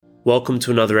Welcome to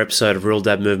another episode of Real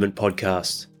Dad Movement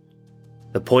Podcast.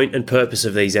 The point and purpose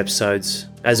of these episodes,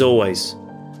 as always,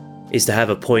 is to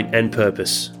have a point and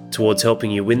purpose towards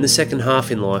helping you win the second half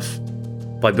in life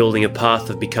by building a path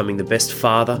of becoming the best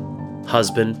father,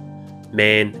 husband,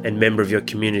 man, and member of your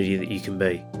community that you can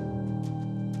be.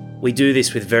 We do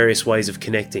this with various ways of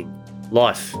connecting.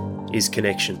 Life is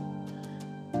connection.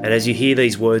 And as you hear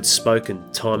these words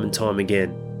spoken time and time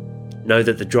again, know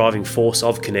that the driving force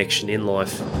of connection in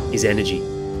life is energy,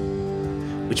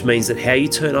 which means that how you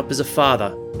turn up as a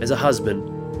father, as a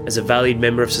husband, as a valued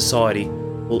member of society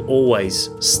will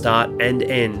always start and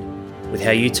end with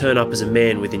how you turn up as a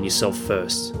man within yourself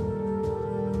first.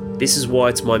 This is why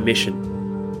it's my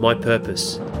mission, my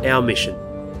purpose, our mission,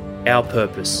 our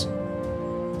purpose,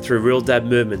 through Real Dad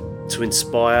Movement to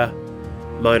inspire,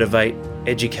 motivate,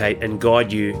 educate and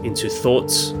guide you into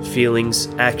thoughts,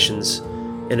 feelings, actions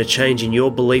and a change in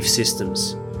your belief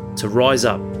systems to rise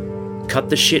up, cut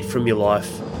the shit from your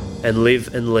life and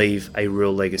live and leave a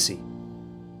real legacy.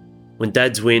 When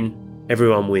dads win,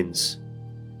 everyone wins.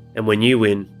 And when you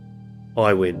win,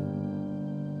 I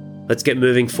win. Let's get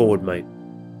moving forward, mate.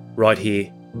 Right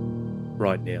here,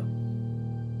 right now.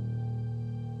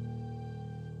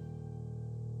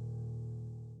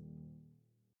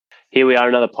 Here we are,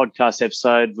 another podcast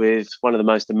episode with one of the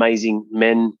most amazing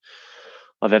men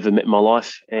I've ever met in my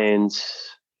life. And,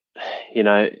 you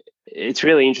know, it's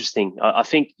really interesting. I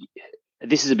think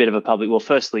this is a bit of a public. Well,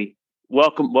 firstly,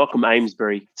 welcome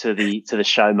Amesbury to the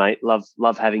show, mate.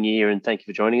 Love having you here and thank you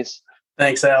for joining us.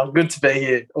 Thanks, Al. Good to be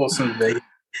here. Awesome to be here.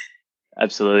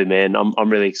 Absolutely, man. I'm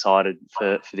really excited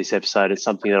for this episode. It's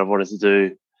something that I've wanted to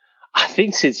do, I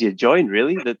think, since you joined,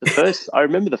 really. I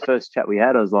remember the first chat we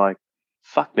had, I was like,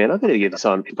 fuck, man, I've got to get this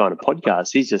on a podcast.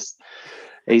 He's just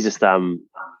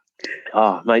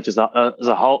oh, mate, just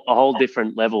a whole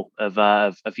different level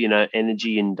of you know,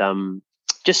 energy and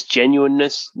just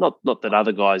genuineness. Not that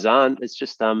other guys aren't. It's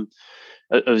just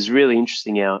it was really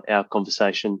interesting our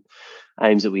conversation,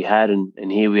 Ames, that we had,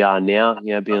 and here we are now,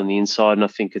 you know, being on the inside. And I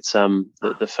think it's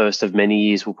the first of many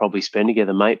years we'll probably spend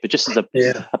together, mate. But just as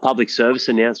a public service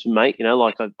announcement, mate, you know,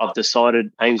 like I've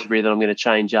decided, Amesbury, that I'm going to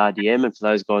change RDM, and for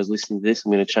those guys listening to this,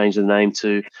 I'm going to change the name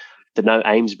to the No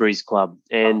Amesbury's Club.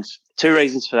 And two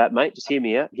reasons for that, mate. Just hear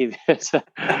me out.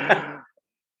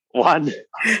 One,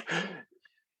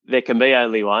 there can be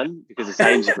only one because it's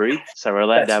Amesbury, so we're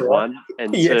allowed to have one.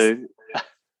 And two,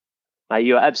 mate,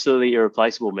 you're absolutely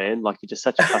irreplaceable, man. Like, you're just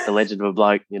such a fucking legend of a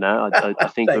bloke, you know. I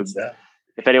think Thanks,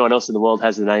 if anyone else in the world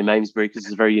has the name Amesbury, because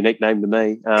it's a very unique name to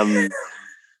me,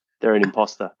 they're an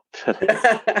imposter.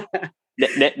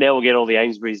 Now we'll get all the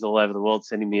Amesburys all over the world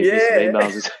sending me some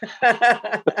emails.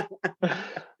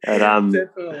 And,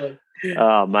 definitely.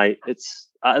 Oh, mate,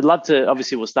 I'd love to.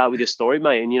 Obviously, we'll start with your story,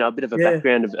 mate, and, you know, a bit of a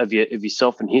background of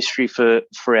yourself and history for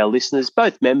our listeners,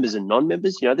 both members and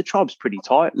non-members. You know, the tribe's pretty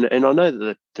tight, and I know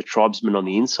that the tribesmen on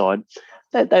the inside,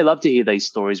 they love to hear these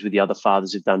stories with the other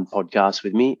fathers who've done podcasts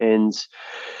with me, and,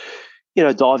 you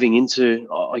know, diving into,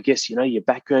 I guess, you know, your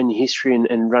background, your history,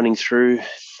 and running through,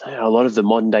 you know, a lot of the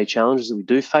modern day challenges that we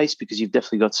do face, because you've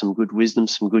definitely got some good wisdom,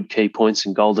 some good key points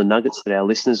and golden nuggets that our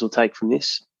listeners will take from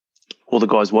this, all the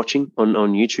guys watching on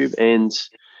YouTube. And,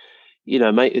 you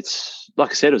know, mate, it's,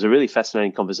 like I said, it was a really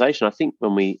fascinating conversation. I think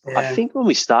when we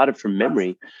started from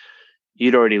memory,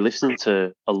 you'd already listened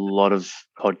to a lot of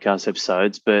podcast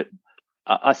episodes, but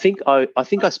I think I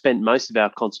spent most of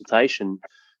our consultation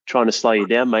trying to slow you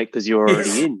down, mate, because you're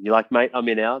already in. You're like, mate, I'm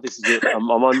in now. This is it. I'm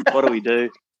on. What do we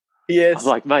do? Yes. I was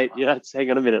like, mate, you know,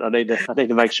 hang on a minute. I need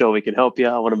to make sure we can help you.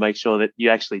 I want to make sure that you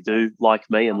actually do like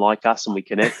me and like us, and we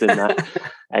connect and that.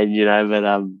 And, you know, but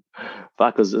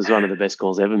fuck, it was one of the best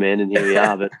calls ever, man. And here we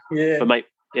are. But but mate,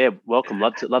 welcome.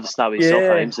 Love to start with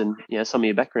yourself, Ames, and, you know, some of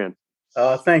your background.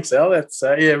 Oh, thanks, Al. That's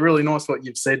really nice what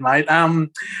you've said, mate.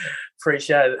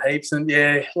 Appreciate it heaps. And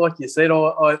like you said,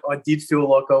 I did feel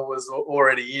like I was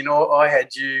already in. I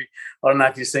had you. I don't know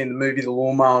if you've seen the movie The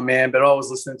Lawnmower Man, but I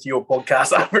was listening to your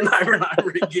podcast over and over and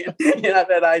over again. You know,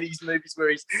 that 80s movies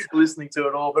where he's listening to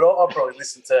it all. But I probably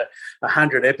listened to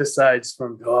 100 episodes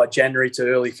from January to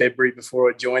early February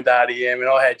before I joined RDM. And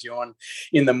I had you on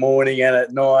in the morning and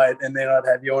at night, and then I'd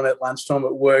have you on at lunchtime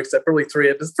at work. So probably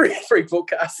three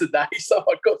podcasts a day. So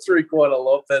I got through quite a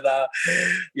lot. But I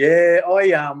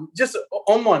just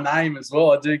on my name as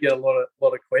well, I do get a lot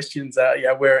of questions,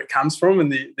 where it comes from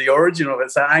and the origin of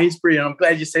it. So Amesbury, and I'm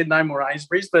glad you said no more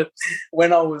Amesburys, but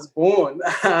when I was born,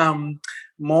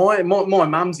 my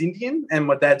mum's Indian and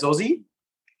my dad's Aussie.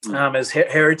 as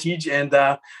heritage, and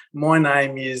my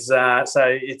name is so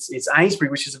it's Ainsbury,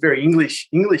 which is a very English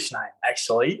name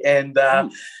actually, and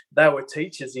they were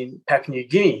teachers in Papua New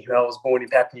Guinea. I was born in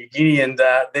Papua New Guinea, and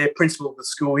their principal of the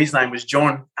school, his name was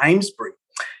John Amesbury.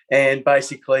 And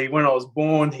basically, when I was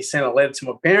born, he sent a letter to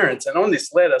my parents. And on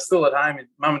this letter, still at home in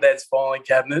Mum and Dad's filing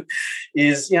cabinet,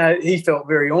 is, he felt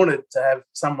very honoured to have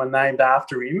someone named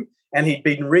after him. And he'd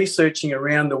been researching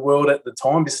around the world at the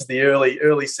time. This is the early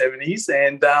 70s.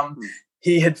 And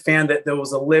he had found that there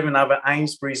was 11 other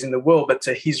Amesburys in the world. But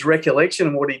to his recollection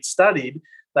and what he'd studied,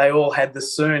 they all had the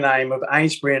surname of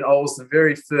Amesbury. And I was the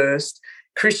very first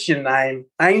Christian name,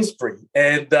 Amesbury.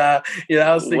 And, I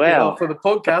was thinking, wow. For the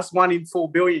podcast, 1 in 4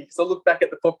 billion, because I look back at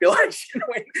the population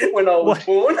when I was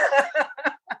born.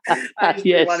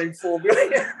 Yes. 1 in 4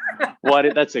 billion.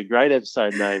 That's a great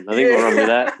episode name. I think we're on with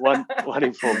that. One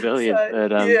in 4 billion. So,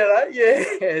 but,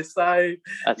 So,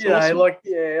 that's awesome.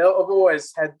 I've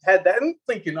always had that and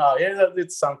thinking,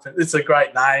 it's something. It's a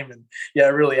great name, and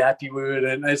really happy with it.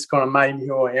 And it's kind of made me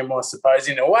who I am, I suppose,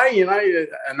 in a way, a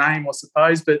name, I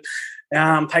suppose. But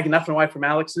taking nothing away from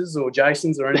Alex's or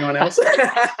Jason's or anyone else. Mate,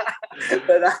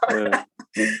 I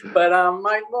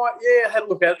had a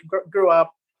look at it, grew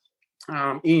up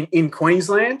in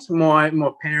Queensland.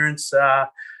 My parents,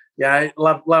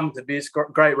 love them to bits.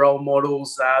 Great role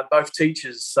models, both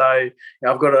teachers. So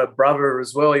I've got a brother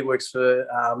as well. He works for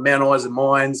Mount Isa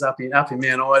Mines up in Mount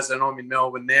Isa, and I'm in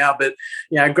Melbourne now. But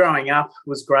growing up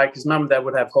was great because Mum and Dad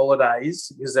would have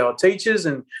holidays because they were teachers,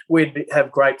 and we'd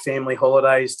have great family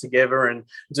holidays together and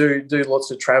do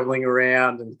lots of travelling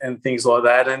around and things like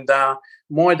that. And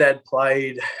my dad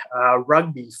played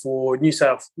rugby for New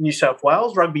South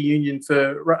Wales, rugby union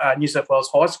for New South Wales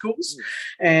high schools,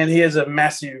 and he has a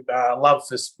massive love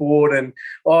for sport. And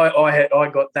I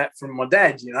got that from my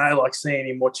dad, like seeing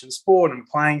him watching sport and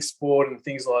playing sport and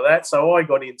things like that. So I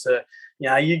got into,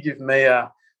 you give me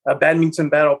a badminton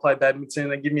bat, I'll play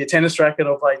badminton. And give me a tennis racket,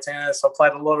 I'll play tennis. I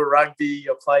played a lot of rugby.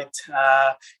 I played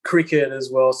cricket as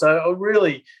well. So I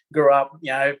really grew up,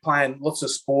 playing lots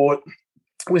of sport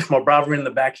with my brother in the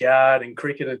backyard and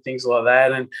cricket and things like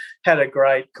that, and had a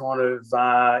great kind of,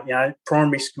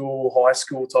 primary school, high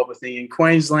school type of thing in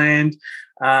Queensland.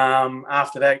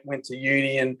 After that, went to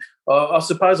uni, and I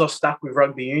suppose I stuck with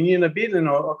rugby union a bit, and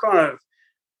I kind of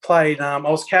played, I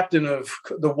was captain of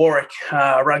the Warwick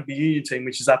rugby union team,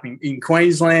 which is up in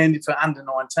Queensland for under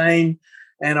 19.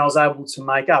 And I was able to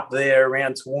make up there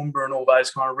around Toowoomba and all those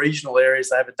kind of regional areas.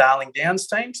 They have a Darling Downs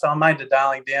team. So I made the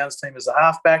Darling Downs team as a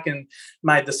halfback and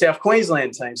made the South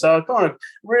Queensland team. So I kind of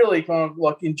really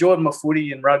enjoyed my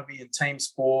footy and rugby and team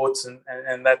sports and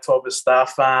that type of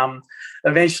stuff.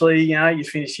 Eventually, you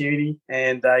finish uni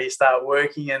and you start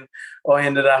working, and I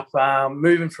ended up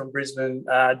moving from Brisbane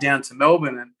down to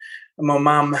Melbourne. And my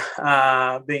mum,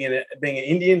 being an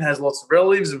Indian, has lots of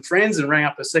relatives and friends, and rang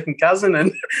up a second cousin,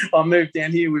 and I moved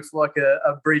down here with like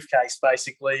a briefcase,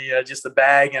 basically, just a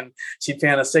bag, and she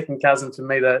found a second cousin for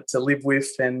me to live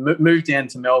with, and moved down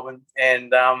to Melbourne.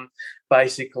 And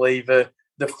basically the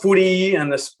footy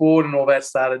and the sport and all that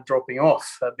started dropping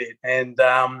off a bit, and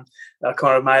I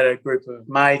kind of made a group of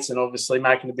mates, and obviously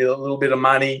making a little bit of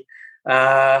money.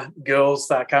 Girls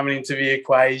start coming into the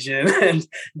equation and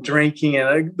drinking,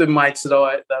 and the mates that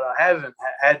I have and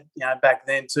had back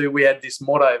then too, we had this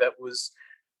motto that was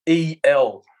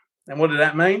EL. And what did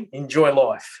that mean? Enjoy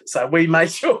life. So we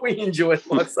made sure we enjoyed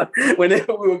life. So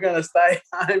whenever we were going to stay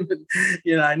home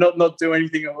and, not do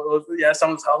anything,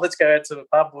 someone's, let's go out to the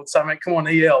pub or something. Come on,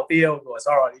 EL guys.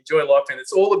 All right, enjoy life. And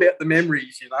it's all about the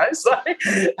memories, So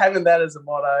having that as a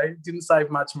motto, didn't save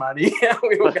much money.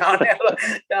 We were going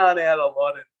out a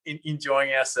lot and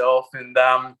enjoying ourselves. And,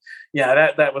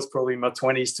 that was probably my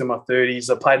 20s to my 30s.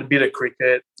 I played a bit of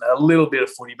cricket, a little bit of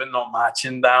footy, but not much.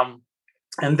 And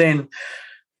then,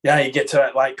 you get to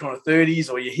that late kind of 30s,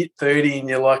 or you hit 30 and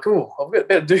you're like, oh, I've got to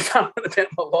better do something about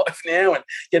my life now and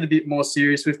get a bit more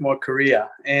serious with my career.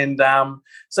 And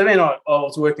so then I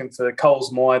was working for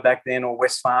Coles Myer back then, or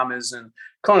Wesfarmers, and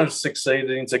kind of succeeded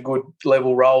into good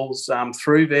level roles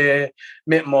through there.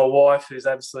 Met my wife, who's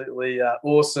absolutely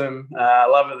awesome.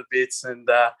 Love her to bits, and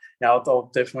I'll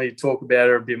definitely talk about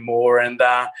her a bit more. And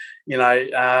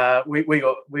we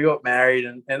got married,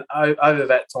 and over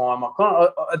that time,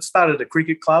 I'd started a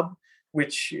cricket club,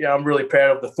 which I'm really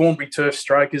proud of, the Thornbury Turf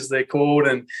Stroke, as they're called.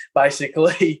 And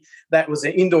basically that was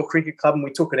an indoor cricket club, and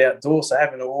we took it outdoors. So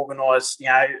having to organise,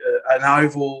 an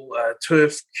oval,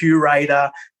 turf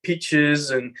curator,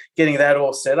 pitches, and getting that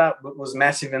all set up was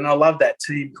massive. And I love that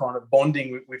team kind of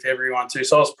bonding with everyone too.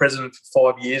 So I was president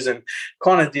for 5 years and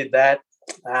kind of did that.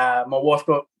 My wife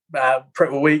got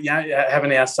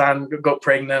having our son, got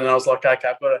pregnant, and I was like, okay,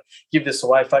 I've got to give this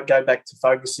away, go back to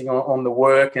focusing on the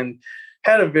work, and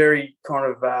had a very kind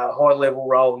of high-level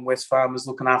role in Wesfarmers,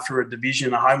 looking after a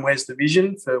homewares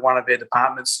division for one of their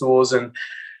department stores, and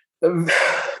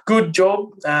good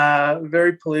job,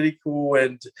 very political,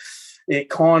 and it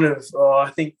kind of,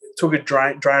 I think, took a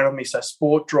drain on me. So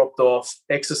sport dropped off,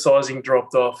 exercising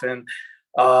dropped off, and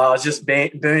I was just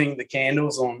burning the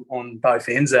candles on both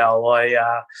ends, Al.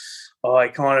 I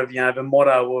kind of, the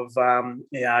motto of,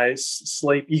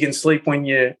 sleep. You can sleep when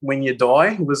you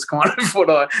die was kind of what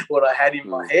I had in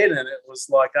my head, and it was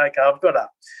like, okay, I've got to,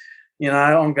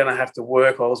 I'm going to have to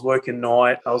work. I was working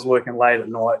night. I was working late at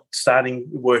night, starting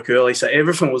work early. So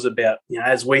everything was about,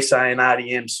 as we say in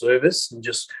RDM, service and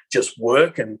just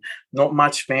work, and not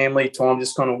much family time,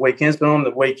 just kind of weekends. But on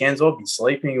the weekends, I'd be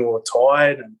sleeping or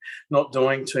tired and not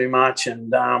doing too much.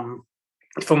 And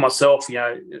for myself,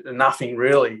 nothing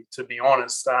really, to be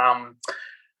honest. I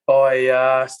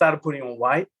started putting on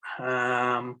weight.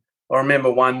 I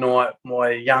remember one night,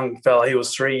 my young fella, he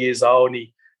was 3 years old, and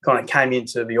he kind of came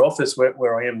into the office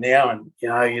where I am now, and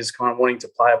he was kind of wanting to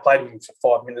play. I played with him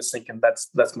for 5 minutes, thinking that's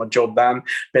my job done.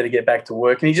 Better get back to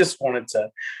work, and he just wanted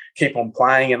to keep on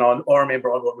playing. And I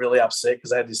remember I got really upset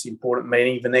because I had this important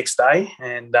meeting the next day,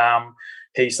 and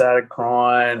he started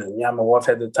crying, and my wife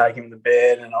had to take him to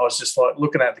bed, and I was just like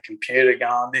looking at the computer,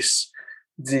 going, "This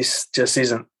just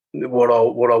isn't what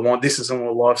I want. This isn't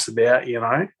what life's about,"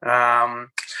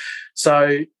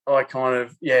 So I kind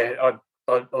of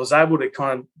I was able to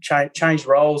kind of change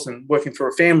roles and working for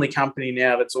a family company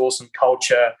now that's awesome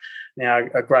culture,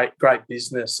 a great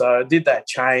business. So I did that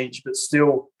change, but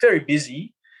still very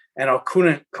busy, and I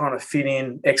couldn't kind of fit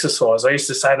in exercise. I used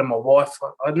to say to my wife,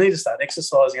 I need to start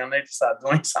exercising. I need to start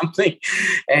doing something,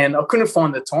 and I couldn't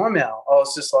find the time out. I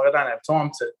was just like, I don't have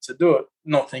time to do it,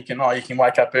 not thinking, you can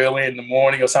wake up early in the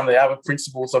morning or some of the other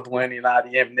principles I've learned in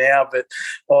RDM now. But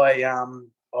I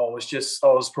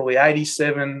was probably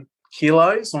 87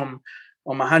 kilos. I'm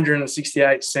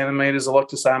 168 centimetres. I like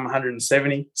to say I'm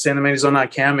 170 centimetres. I know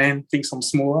Cowman thinks I'm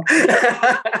smaller.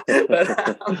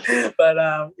 but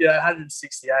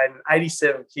 168 and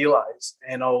 87 kilos.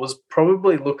 And I was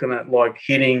probably looking at like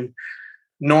hitting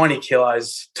 90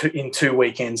 kilos in 2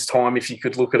 weekends' time, if you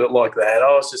could look at it like that.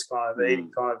 I was just kind of eating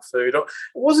kind of food. It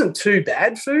wasn't too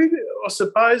bad food, I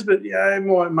suppose, but,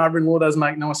 my mother-in-law does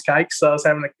make nice cakes, so I was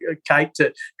having a cake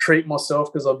to treat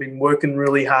myself because I've been working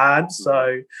really hard. So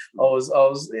I was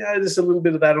just a little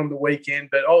bit of that on the weekend,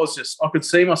 but I could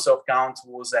see myself going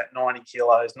towards that 90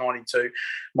 kilos, 92.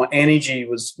 My energy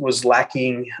was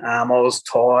lacking. I was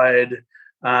tired.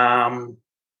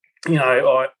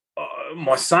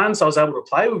 My son, so I was able to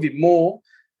play with him more,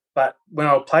 but when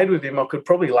I played with him, I could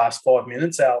probably last 5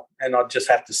 minutes out, and I'd just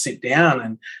have to sit down,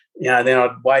 and then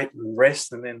I'd wait and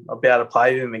rest, and then I'd be able to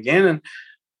play with him again. And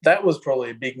that was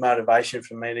probably a big motivation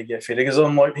for me to get fitter, because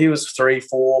I'm like, he was 3,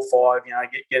 4, 5,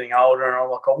 getting older, and I'm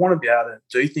like, I want to be able to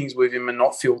do things with him and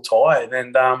not feel tired.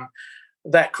 And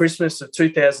that Christmas of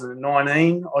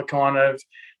 2019, I kind of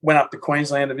went up to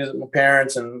Queensland to visit my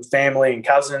parents and family and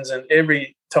cousins, and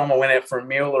every time I went out for a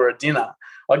meal or a dinner,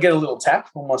 I get a little tap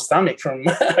on my stomach from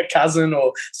a cousin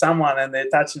or someone, and they're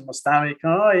touching my stomach.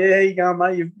 Oh, yeah, you go,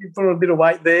 mate. You put on a bit of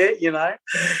weight there,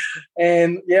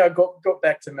 And, I got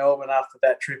back to Melbourne after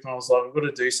that trip, and I was like, I've got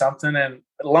to do something. And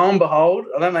lo and behold,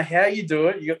 I don't know how you do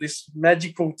it. You got this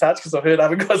magical touch, because I've heard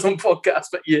other guys on podcasts,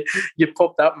 but you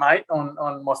popped up, mate,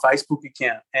 on my Facebook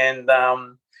account. And, I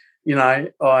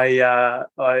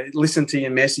listened to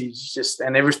your message,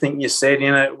 and everything you said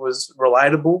in it was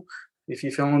relatable. If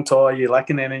you're feeling tired, you're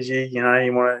lacking energy,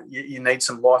 you need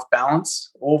some life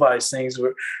balance. All those things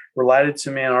were related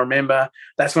to me. And I remember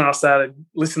that's when I started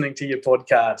listening to your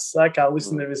podcasts. Okay, I'll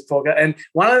listen to this podcast. And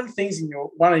one of the things in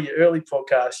one of your early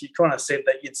podcasts, you kind of said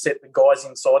that you'd set the guys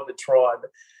inside the tribe,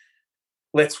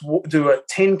 let's do a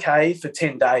 10K for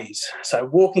 10 days. So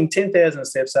walking 10,000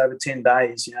 steps over 10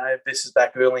 days, this is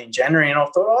back early in January. And I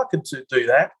thought I could do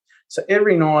that. So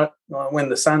every night when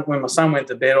my son went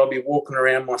to bed, I'd be walking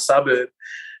around my suburb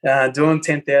doing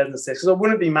 10,000 steps, because I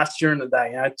wouldn't be much during the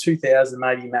day, 2,000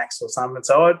 maybe max or something.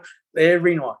 So I'd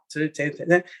every night do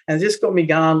 10,000. And it just got me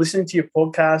going, listening to your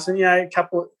podcast. And, a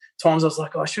couple of times I was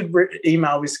like, I should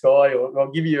email this guy, or I'll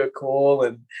give you a call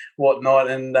and whatnot.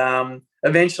 And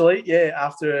eventually,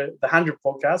 after the 100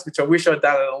 podcast, which I wish I'd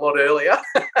done it a lot earlier,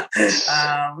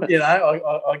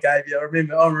 I gave you. I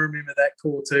remember that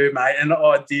call too, mate. And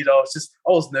I did. I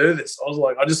was nervous. I was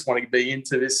like, I just want to be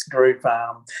into this group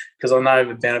because I know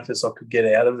the benefits I could get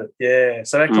out of it. Yeah.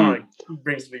 So that kind of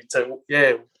brings me to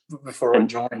before I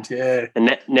joined. Yeah.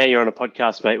 And now you're on a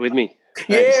podcast, mate, with me.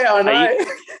 Yeah, I know.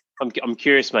 I'm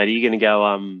curious, mate. Are you going to go?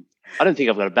 I don't think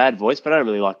I've got a bad voice, but I don't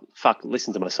really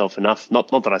listen to myself enough. Not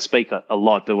that I speak a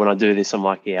lot, but when I do this, I'm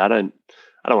like, yeah, I don't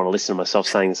want to listen to myself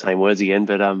saying the same words again.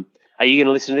 But are you going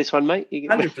to listen to this one, mate?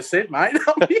 100%, mate.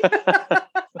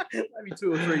 Maybe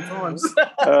 2 or 3 times.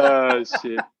 Oh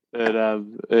shit! But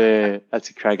yeah, that's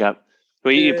a crack up.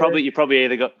 Well, you probably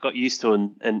either got used to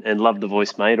and loved the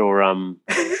voice, mate, or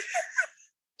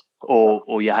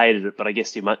or you hated it. But I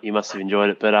guess you must have enjoyed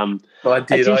it. But I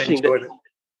did. I enjoyed it.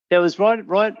 That was right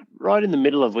in the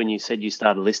middle of when you said you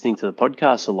started listening to the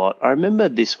podcast a lot. I remember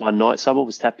this one night someone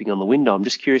was tapping on the window. I'm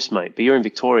just curious, mate, but you're in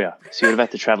Victoria, so you would have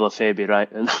had to travel a fair bit,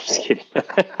 right? And I'm just kidding.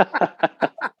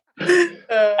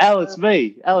 Al, it's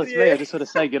me. I just want to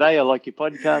say good day. I like your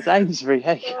podcast. Amesbury,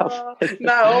 how you going?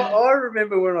 No, I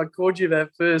remember when I called you that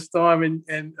first time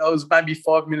and I was maybe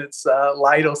 5 minutes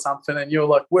late or something, and you were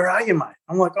like, "Where are you, mate?"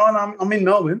 I'm like, "Oh, no, I'm in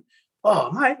Melbourne."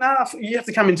 "Oh, mate, no, you have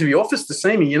to come into the office to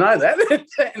see me, you know that."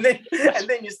 and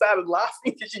then you started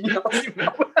laughing because you know I'm in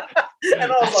Melbourne.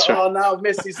 And I was like, "Oh, no, I've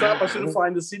messed this up. I should have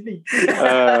flown to Sydney."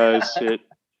 Oh, shit.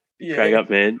 Yeah. Craig up,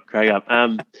 man. Craig up.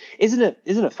 Isn't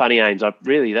it funny, Ames?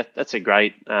 That's a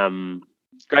great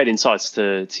insights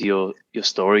to your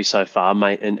story so far,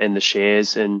 mate, and the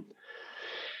shares. And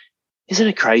isn't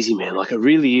it crazy, man? Like, it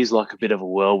really is like a bit of a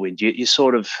whirlwind. You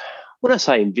sort of, when I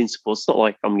say invincible, it's not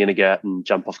like I'm going to go out and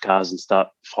jump off cars and start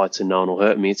fights and no one will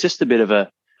hurt me. It's just a bit of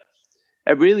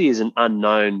it really is an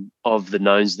unknown of the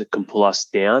knowns that can pull us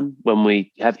down when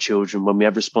we have children, when we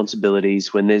have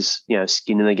responsibilities, when there's,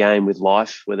 skin in the game with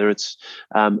life, whether it's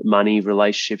money,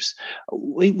 relationships.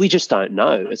 We just don't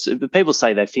know. People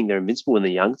say they think they're invincible when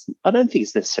they're young. I don't think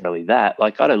it's necessarily that.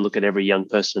 Like, I don't look at every young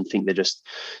person and think they're just,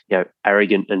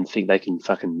 arrogant and think they can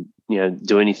fucking,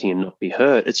 do anything and not be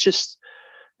hurt. It's just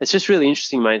really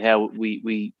interesting, mate, how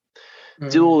we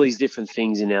do all these different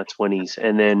things in our 20s,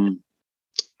 and then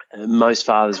most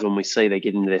fathers, when we see they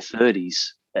get into their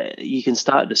 30s, you can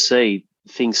start to see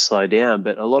things slow down.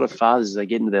 But a lot of fathers, as they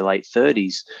get into their late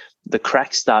 30s, the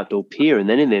cracks start to appear. And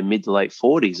then in their mid to late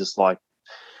 40s, it's like,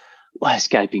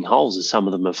 escaping holes, as some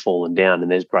of them have fallen down and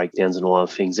there's breakdowns and all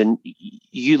other things. And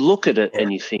you look at it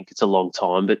and you think it's a long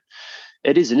time, but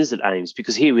it isn't, is it, Ames?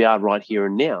 Because here we are right here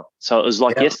and now. So it was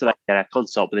like yesterday at our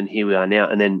consult, but then here we are now,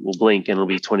 and then we'll blink and it'll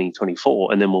be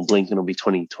 2024, and then we'll blink and it'll be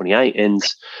 2028. And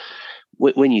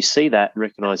when you see that and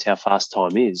recognise how fast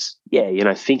time is,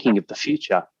 thinking of the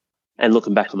future and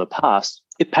looking back on the past,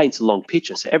 it paints a long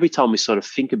picture. So every time we sort of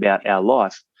think about our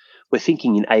life, we're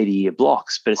thinking in 80-year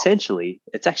blocks, but essentially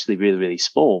it's actually really, really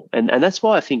small. And that's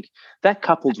why I think that,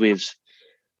 coupled with,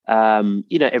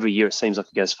 every year it seems like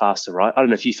it goes faster, right? I don't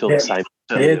know if you feel the same.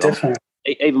 Yeah, definitely.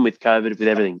 Even with COVID, with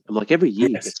everything, I'm like, every year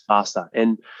it gets faster.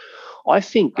 And I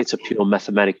think it's a pure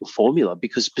mathematical formula,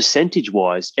 because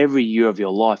percentage-wise, every year of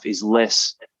your life is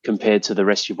less compared to the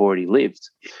rest you've already lived.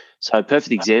 So a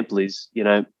perfect example is,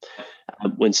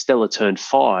 when Stella turned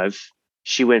 5,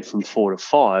 she went from 4 to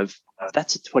 5.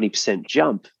 That's a 20%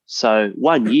 jump. So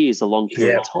 1 year is a long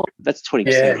period of time. That's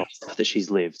 20% of stuff that she's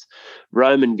lived.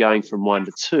 Roman going from 1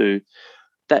 to 2,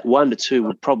 that 1 to 2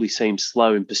 would probably seem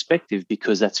slow in perspective,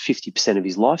 because that's 50% of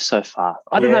his life so far.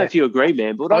 I don't know if you agree,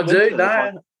 man, but I do.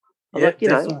 No.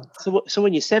 So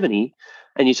when you're 70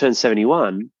 and you turn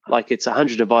 71, like, it's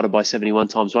 100 divided by 71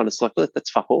 times 1. It's like, that's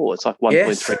fuck all. It's like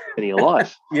 1.3% of your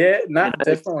life.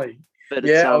 Definitely. But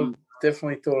it's,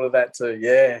 definitely thought of that too.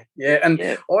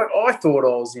 I thought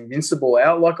I was invincible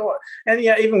out.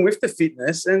 Even with the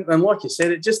fitness, and like you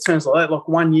said, it just turns like that. Like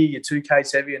 1 year you're 2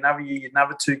 k's heavy, another year you're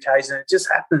another 2 k's, and it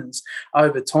just happens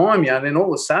over time. And then all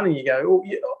of a sudden you go,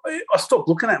 I stopped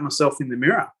looking at myself in the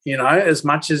mirror. As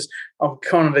much as I'm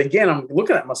I'm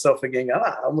looking at myself again.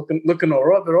 I'm looking all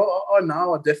right, but I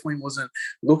know I definitely wasn't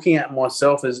looking at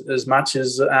myself as much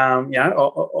as I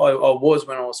was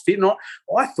when I was fit. And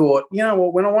I thought,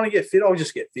 when I want to get fit, I'll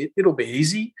just get fit. It'll be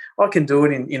easy. I can do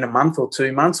it in a month or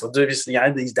 2 months, or do just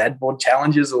these dad bod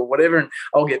challenges or whatever, and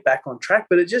I'll get back on track.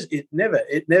 But it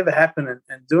never happened.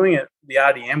 And doing it the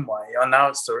RDM way, I know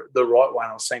it's the right way,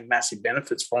 and I was seeing massive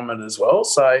benefits from it as well.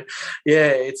 So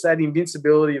it's that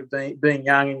invincibility of being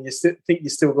young, and you think you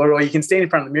still got it, or you can stand in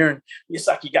front of the mirror and you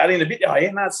suck your gut in a bit.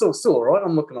 It's still all right.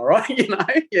 I'm looking all right.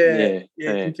 You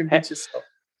can convince yourself.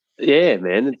 Yeah,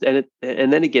 man,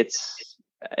 and then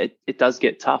it does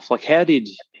get tough. Like, how did,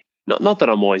 not that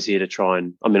I'm always here to try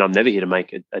and, I'm never here to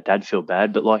make a dad feel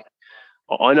bad, but like,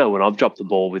 I know when I've dropped the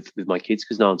ball with my kids,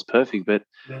 because no one's perfect, but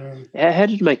how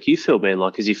did it make you feel, man?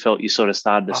 Like, as you felt you sort of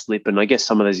started to slip, and I guess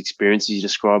some of those experiences you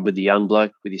described with the young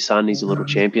bloke, with your son, he's a little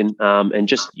champion, and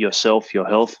just yourself, your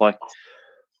health, like,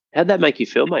 how'd that make you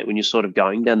feel, mate, when you're sort of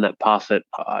going down that path that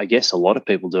I guess a lot of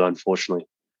people do, unfortunately?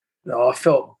 I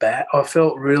felt bad. I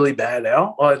felt really bad,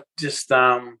 Al. I just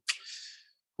I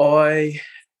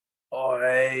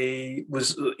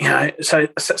was, so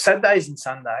Saturdays and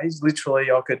Sundays, literally,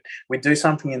 we'd do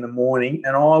something in the morning,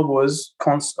 and I was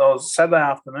Saturday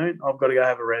afternoon, I've got to go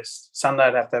have a rest. Sunday,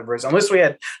 I'd have to have a rest, unless we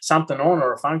had something on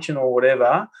or a function or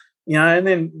whatever. And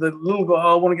then the little guy,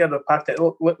 I want to go to the park.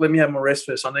 Let me have my rest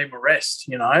first. I need my rest,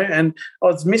 and I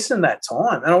was missing that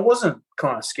time, and I wasn't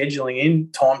kind of scheduling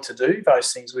in time to do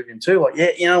those things with him too. Like,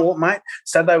 yeah, you know what, mate?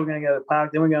 Saturday we're going to go to the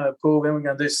park, then we're going to the pool, then we're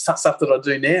going to do stuff that I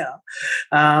do now.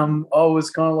 I was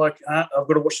kind of like, I've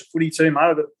got to watch the footy too,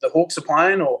 mate. The Hawks are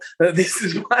playing, or this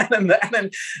is playing, and that.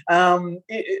 And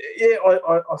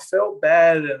I felt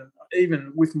bad, and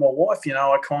even with my wife,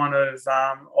 I kind of,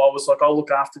 I was like, I'll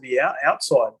look after the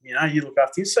outside, you look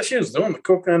after this. So she was doing the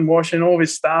cooking, washing, all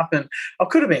this stuff, and I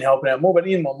could have been helping out more, but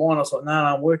in my mind, I was like, no,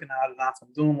 I'm working hard enough.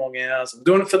 I'm doing long hours. I'm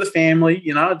doing it for the family,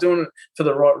 doing it for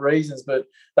the right reasons, but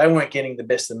they weren't getting the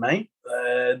best of me.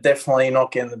 Definitely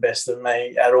not getting the best of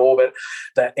me at all. But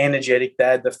that energetic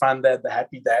dad, the fun dad, the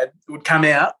happy dad would come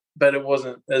out, but it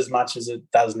wasn't as much as it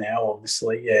does now,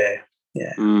 obviously. Yeah.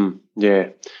 Yeah.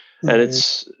 And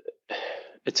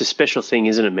it's a special thing,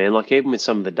 isn't it, man? Like, even with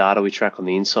some of the data we track on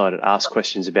the inside, it asks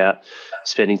questions about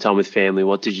spending time with family.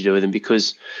 What did you do with them?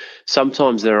 Because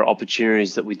sometimes there are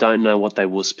opportunities that we don't know what they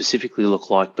will specifically look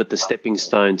like, but the stepping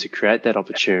stone to create that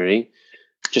opportunity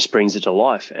just brings it to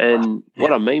life. And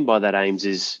what I mean by that, Ames,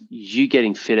 is you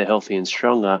getting fitter, healthy and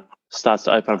stronger starts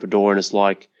to open up a door, and it's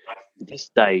like this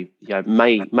day,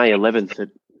 May 11th at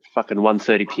fucking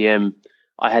 1:30 p.m,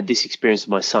 I had this experience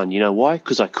with my son. You know why?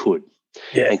 Because I could.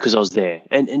 Yeah, and because I was there,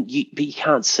 but you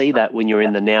can't see that when you're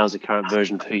in the now as a current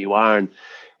version of who you are, and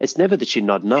it's never that you're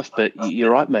not enough. But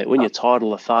you're right, mate. When you're tired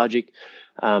or lethargic,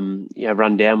 run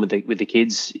down with the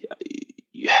kids,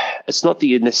 it's not that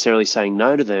you're necessarily saying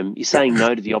no to them. You're saying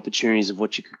no to the opportunities of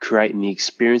what you could create and the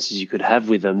experiences you could have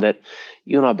with them that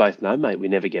you and I both know, mate, we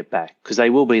never get back, because they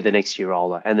will be the next year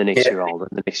older and the next year older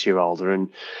and the next year older, and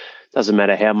doesn't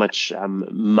matter how much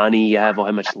money you have or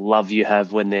how much love you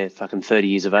have when they're fucking 30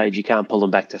 years of age. You can't pull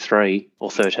them back to 3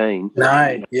 or 13.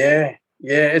 No, yeah.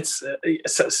 It's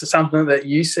something that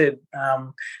you said,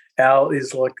 Al,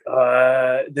 is like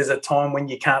there's a time when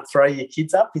you can't throw your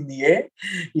kids up in the air.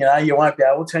 You won't be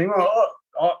able to anymore.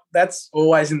 That's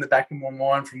always in the back of my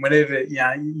mind from whenever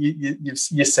you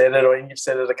said it, or you've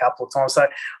said it a couple of times. So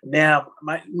now,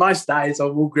 most days I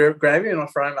will grab you and I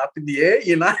throw him up in the air.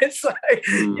 It's like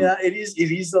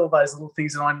it is all those little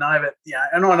things, and I know that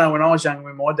and I know when I was young,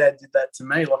 when my dad did that to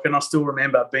me, like, and I still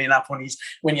remember being up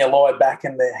when you lie back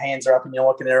and the hands are up and you're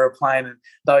like an aeroplane and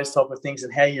those type of things,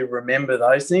 and how you remember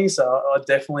those things. So I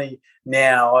definitely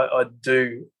now I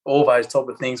do all those type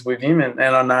of things with him, and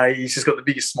I know he's just got the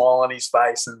biggest smile on his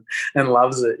face and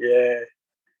loves it. Yeah,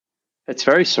 it's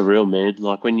very surreal, man.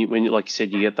 Like when you like you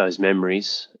said, you get those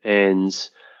memories, and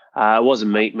it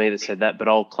wasn't me that said that, but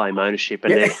I'll claim ownership.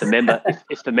 And if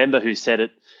the member who said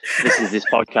it listens to this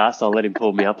podcast, I'll let him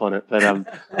pull me up on it. But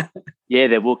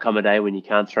there will come a day when you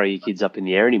can't throw your kids up in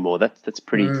the air anymore. That's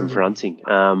pretty confronting.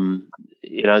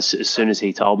 As soon as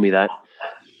he told me that,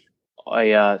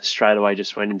 I straight away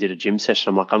just went and did a gym session.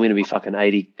 I'm like, I'm going to be fucking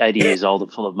 80 years old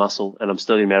and full of muscle, and I'm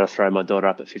still going to be able to throw my daughter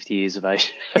up at 50 years of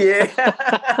age. Yeah.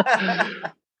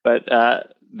 But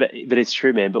it's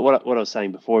true, man. But what I was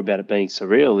saying before about it being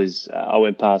surreal is I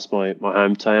went past my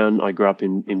hometown. I grew up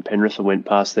in Penrith. I went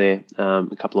past there a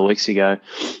couple of weeks ago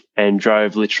and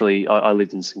drove literally. I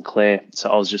lived in St Clair, so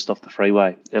I was just off the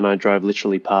freeway, and I drove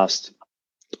literally past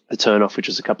the turnoff, which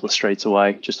was a couple of streets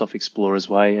away, just off Explorers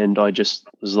Way, and I just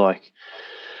was like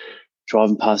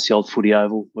driving past the old footy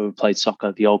oval where we played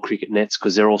soccer, the old cricket nets,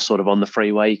 because they're all sort of on the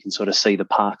freeway. You can sort of see the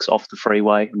parks off the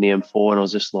freeway and the M4, and I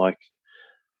was just like,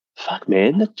 fuck,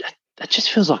 man, that just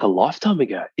feels like a lifetime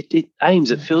ago.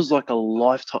 It feels like a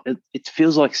lifetime. It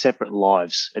feels like separate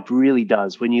lives. It really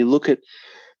does. When you look at,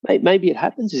 maybe it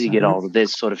happens as you get older,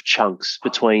 there's sort of chunks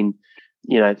between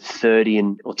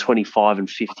 30 or 25 and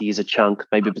 50 is a chunk.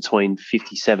 Maybe between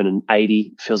 57 and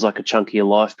 80 feels like a chunk of your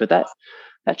life. But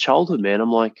that childhood, man,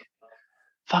 I'm like,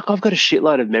 fuck, I've got a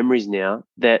shitload of memories now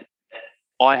that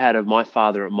I had of my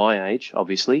father at my age,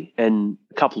 obviously, and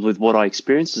coupled with what I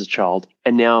experienced as a child,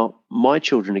 and now my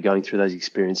children are going through those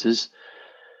experiences.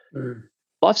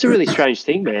 Life's a really strange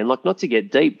thing, man. Like, not to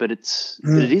get deep, but it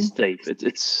is deep.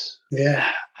 It's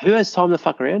who has time to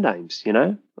fuck around, Ames?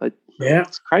 Like,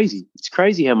 it's crazy. It's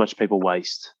crazy how much people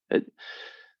waste.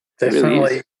 Definitely,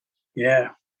 really is. Yeah.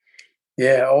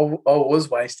 I was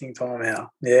wasting time out.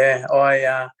 Yeah,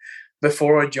 I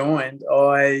before I joined,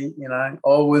 I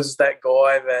was that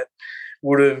guy that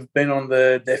would have been on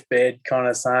the deathbed, kind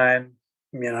of saying,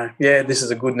 this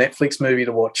is a good Netflix movie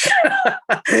to watch.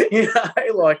 I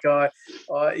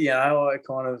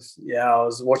kind of, I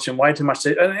was watching way too much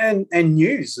and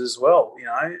news as well.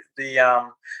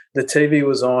 The TV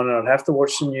was on, and I'd have to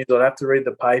watch the news. I'd have to read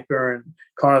the paper, and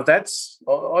kind of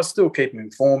I still keep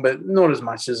informed, but not as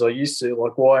much as I used to.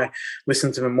 Like, why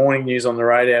listen to the morning news on the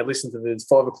radio? I listen to the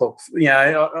 5 o'clock.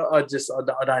 I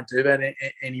don't do that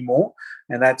anymore,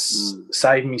 and that's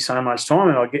saved me so much time.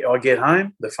 And I get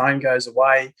home, the phone goes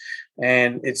away,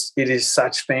 and it is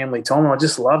such family time. I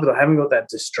just love it. I haven't got that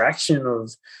distraction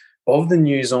of the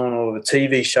news on or the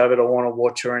TV show that I want to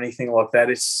watch or anything like that.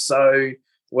 It's so.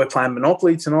 We're playing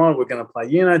Monopoly tonight. We're going to play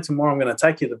tomorrow. I'm going to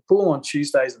take you to the pool on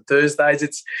Tuesdays and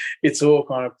Thursdays. It's all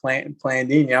kind of planned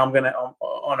in. I'm going to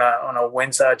on a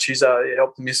Wednesday or Tuesday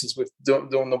help the missus with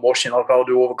doing the washing. Like, I'll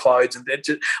do all the clothes, and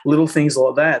just little things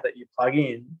like that you plug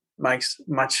in makes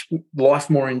much life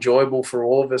more enjoyable for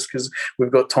all of us, because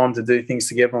we've got time to do things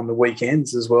together on the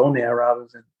weekends as well now, rather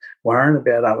than worrying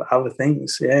about other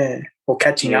things. Yeah, or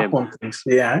catching up on things.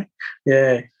 Yeah.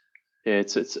 Yeah,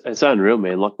 it's unreal,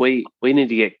 man. Like, we need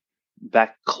to get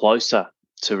back closer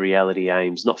to reality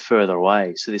aims, not further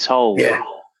away. So this whole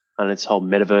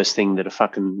metaverse thing that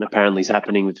apparently is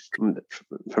happening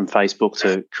from Facebook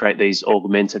to create these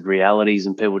augmented realities,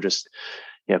 and people just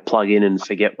plug in and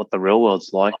forget what the real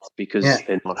world's like because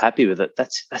they're not happy with it.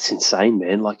 That's insane,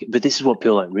 man. Like, but this is what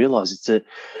people don't realize.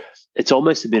 It's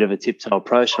almost a bit of a tiptoe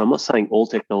approach. And I'm not saying all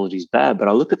technology is bad, but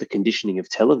I look at the conditioning of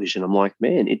television. I'm like,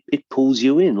 man, it pulls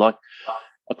you in. Like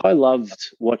I loved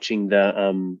watching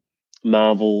the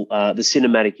Marvel, the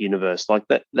cinematic universe. Like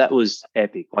that was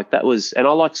epic. Like that was, and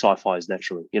I like sci-fis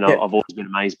naturally. I've always been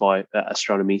amazed by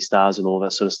astronomy, stars, and all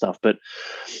that sort of stuff. But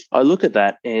I look at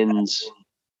that, and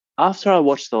after I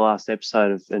watched the last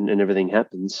episode and everything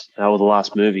happens, or the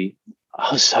last movie,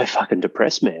 I was so fucking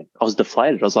depressed, man. I was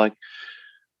deflated. I was like,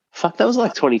 fuck, that was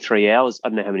like 23 hours. I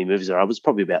don't know how many movies there are. It was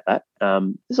probably about that.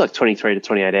 It's like 23 to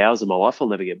 28 hours of my life I'll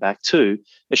never get back to.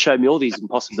 It showed me all these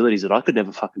impossibilities that I could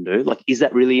never fucking do. Like, is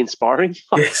that really inspiring?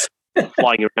 Yes.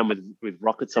 Flying around with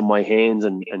rockets on my hands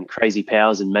and crazy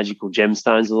powers and magical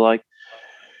gemstones. Are like,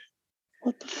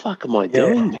 what the fuck am I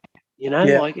doing?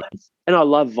 Like, and I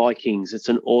love Vikings. It's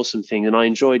an awesome thing. And I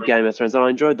enjoyed Game of Thrones, and I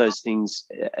enjoyed those things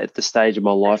at the stage of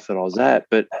my life that I was at.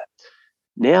 But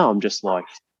now I'm just like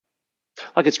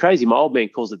it's crazy. My old man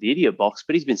calls it the idiot box,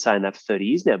 but he's been saying that for 30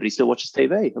 years now, but he still watches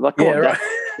TV. I'm like, come on, right.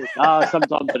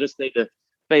 Sometimes I just need to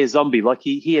be a zombie. Like,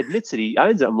 he admits it, he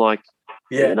owns it. I'm like,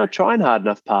 you're not trying hard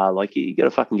enough, Pa. Like, you got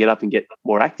to fucking get up and get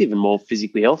more active and more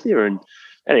physically healthier. And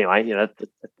anyway,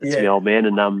 that's my old man.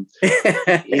 And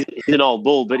he's an old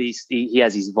bull, but he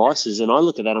has his vices. And I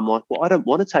look at that, I'm like, well, I don't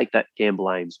want to take that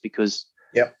gamble aims, because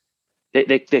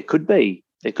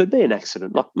there could be an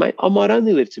accident. Like, mate, I might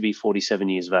only live to be 47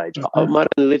 years of age. I might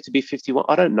only live to be 51.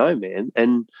 I don't know, man.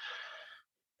 And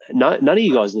none of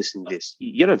you guys listening to this,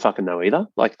 you don't fucking know either.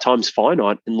 Like, time's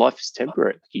finite and life is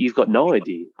temporary. You've got no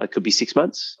idea. It could be 6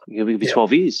 months. It could be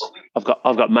 12 years. I've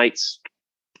got mates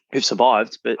who've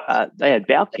survived, but they had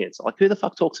bowel cancer. Like, who the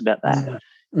fuck talks about that?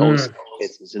 All these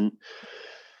cancers, and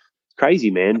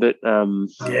crazy, man. But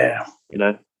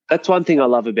that's one thing I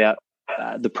love about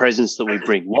the presence that we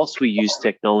bring. Whilst we use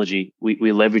technology,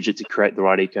 we leverage it to create the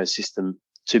right ecosystem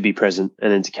to be present,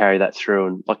 and then to carry that through.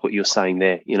 And like what you're saying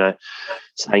there,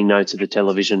 saying no to the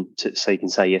television so you can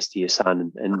say yes to your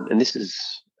son. And this is,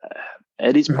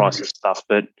 it is priceless stuff.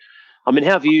 But I mean,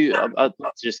 how have you, I'd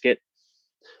like to just get,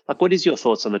 like, what is your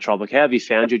thoughts on the trial? Like, how have you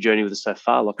found your journey with it so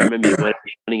far? Like, I remember you went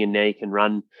running, and now you can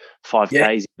run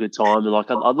 5Ks in good time. And like,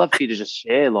 I'd love for you to just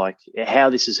share, like,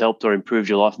 how this has helped or improved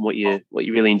your life, and what you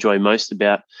really enjoy most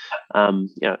about,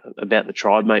 about the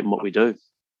tribe, mate, and what we do.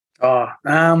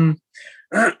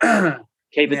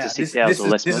 Keep it to 6 hours or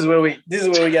less. This is where we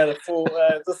go to full.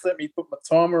 Just let me put my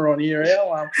timer on here,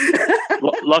 Al.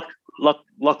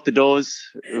 Lock the doors.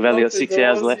 We've only got 6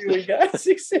 hours left. Here we go.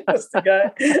 6 hours to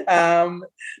go. I'm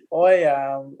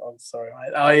sorry,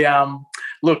 mate. I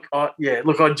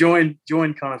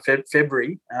joined kind of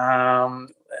February, and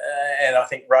I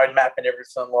think roadmap and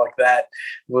everything like that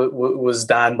was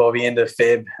done by the end of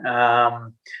Feb.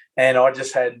 And I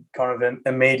just had kind of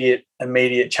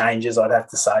immediate changes, I'd have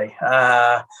to say.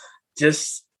 I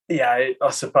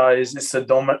suppose it's a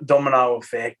domino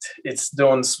effect. It's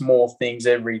doing small things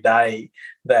every day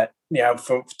that,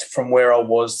 from where I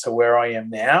was to where I am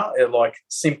now. Like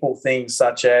simple things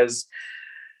such as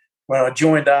when I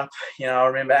joined up, I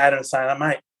remember Adam saying,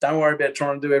 mate, don't worry about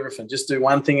trying to do everything. Just do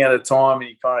one thing at a time. And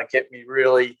he kind of kept me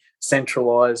really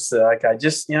centralised. Okay,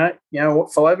 just, follow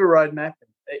the roadmap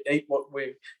eat what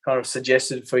we kind of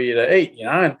suggested for you to eat,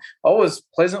 and I was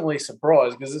pleasantly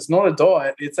surprised because it's not a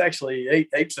diet, it's actually eat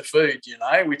heaps of food,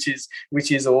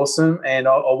 which is awesome. And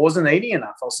I wasn't eating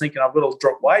enough. I was thinking I've got to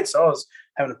drop weight, so I was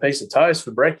having a piece of toast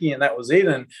for brekkie and that was it,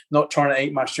 and not trying to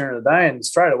eat much during the day. And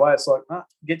straight away it's like,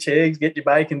 get your eggs, get your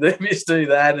bacon, do this, do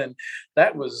that. And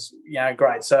that was,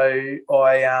 great. So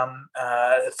I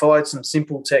followed some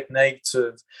simple techniques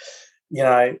of,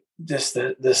 just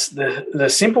the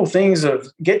simple things of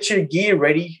get your gear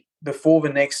ready before the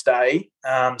next day.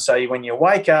 So when you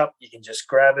wake up, you can just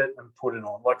grab it and put it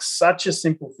on. Like such a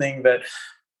simple thing, but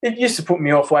it used to put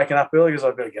me off waking up early because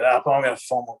I've got to get up. I'm going to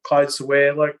find what clothes to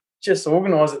wear. Like, just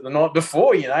organise it the night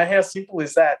before, how simple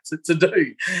is that to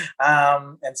do?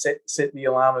 And set the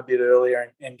alarm a bit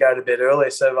earlier and go to bed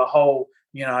earlier. So the whole,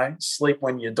 sleep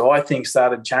when you die thing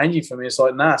started changing for me. It's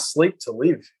like, sleep to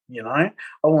live, I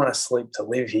want to sleep to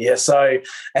live here. So,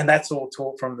 and that's all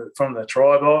taught from the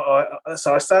tribe.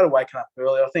 So I started waking up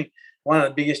early. I think one of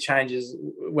the biggest changes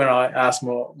when I asked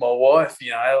my wife,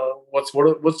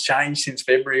 what's changed since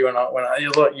February when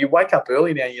you wake up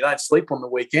early now, you don't sleep on the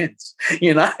weekends,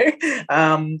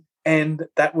 and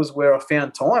that was where I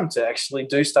found time to actually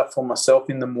do stuff for myself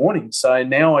in the morning. So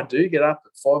now I do get up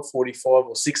at 5:45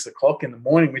 or 6 o'clock in the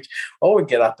morning, which I would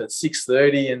get up at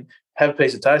 6:30 and have a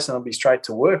piece of toast and I'll be straight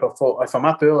to work. I thought if I'm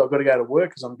up early, I've got to go to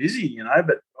work because I'm busy,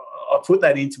 but I put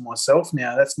that into myself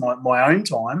now. That's my own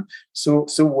time. Still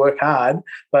work hard,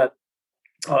 but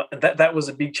that was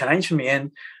a big change for me.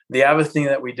 And the other thing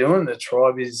that we do in the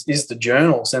tribe is the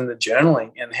journals and the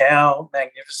journaling, and how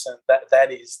magnificent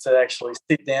that is to actually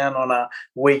sit down on a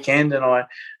weekend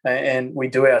and we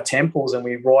do our temples and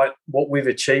we write what we've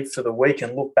achieved for the week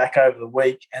and look back over the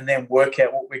week and then work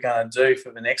out what we're going to do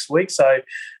for the next week. So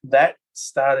that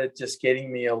started just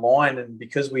getting me aligned, and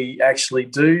because we actually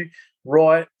do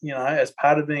right, as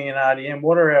part of being an RDM,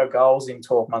 what are our goals in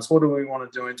 12 months? What do we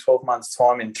want to do in 12 months'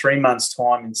 time, in 3 months'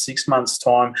 time, in 6 months'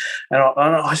 time? And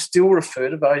I still refer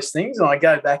to those things, and I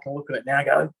go back and look at it now and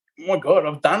go, oh my God,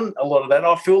 I've done a lot of that.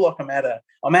 I feel like I'm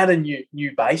at a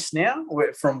new base now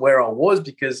from where I was,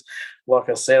 because like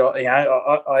I said,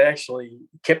 I actually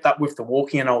kept up with the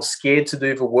walking and I was scared to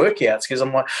do the workouts because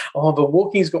I'm like, the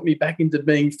walking's got me back into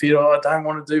being fit. I don't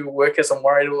want to do the workouts. I'm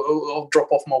worried I'll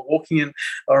drop off my walking. And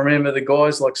I remember the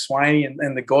guys like Swaney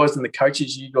and the guys and the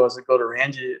coaches you guys have got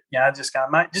around you, just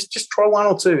going, mate, just try one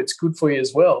or two. It's good for you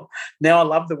as well. Now I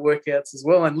love the workouts as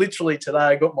well. And literally today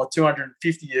I got my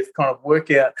 250th kind of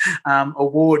workout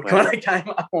award kind of came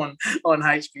up on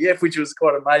HBF, which was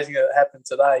quite amazing that it happened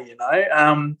today,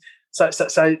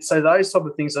 So those type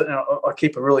of things, I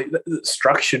keep a really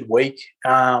structured week,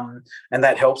 and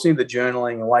that helps me, the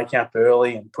journaling and waking up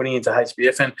early and putting into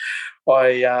HBF. And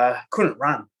I couldn't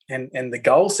run. And the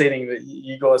goal setting that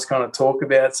you guys kind of talk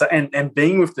about, so and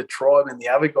being with the tribe and the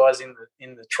other guys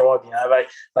in the tribe,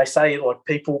 they say like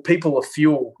people are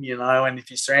fuel, and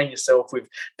if you surround yourself with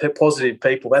positive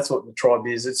people, that's what the tribe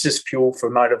is. It's just fuel for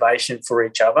motivation for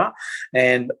each other.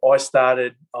 And I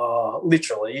started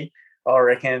literally, I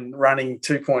reckon, running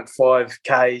 2.5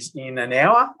 Ks in an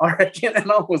hour, I reckon,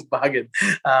 and I was buggered,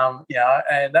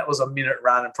 and that was a minute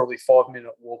run and probably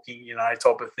 5-minute walking,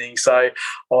 type of thing. So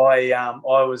I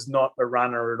was not a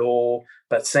runner at all,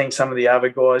 but seeing some of the other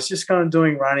guys just kind of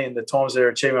doing running and the times they're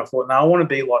achieving, I thought, no, I want to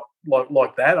be like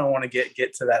that. I want to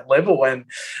get to that level. And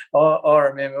I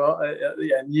remember,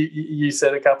 you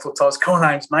said a couple of times, come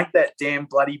on, Ames, make that damn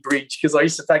bloody bridge, because I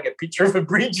used to take a picture of a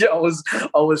bridge I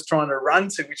was trying to run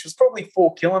to, which was probably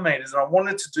 4 kilometres, and I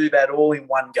wanted to do that all in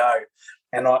one go.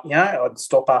 And I'd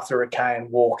stop after a K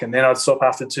and walk, and then I'd stop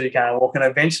after 2K and walk. And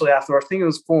eventually, after I think it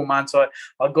was 4 months, I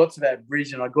got to that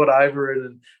bridge and I got over it.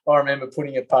 And I remember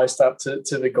putting a post up to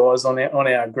the guys on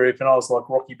our group, and I was like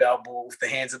Rocky Balboa with the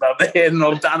hands above the head, and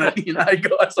I've done it,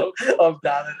 guys, I've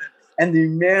done it. And the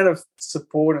amount of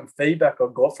support and feedback I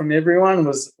got from everyone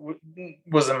was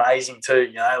amazing too.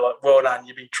 Like, well done,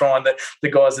 you've been trying. The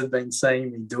guys have been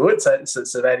seeing me do it.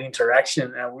 So that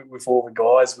interaction with all the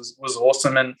guys was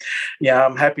awesome. And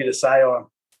I'm happy to say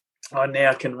I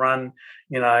now can run.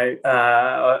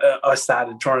 I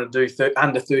started trying to do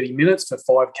under 30 minutes for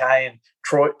 5K, and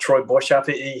Troy Bosch up,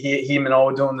 him and I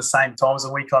were doing the same times,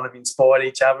 and we kind of inspired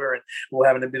each other, and we're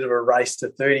having a bit of a race to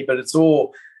 30. But it's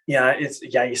all,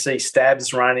 you see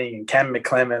Stabs running and Cam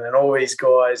McClellan and all these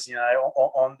guys,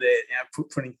 on there,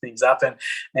 putting things up,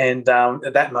 and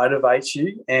that motivates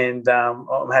you. And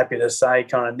I'm happy to say,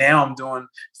 kind of now I'm doing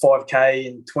 5K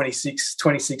in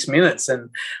 26 minutes, and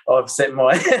I've set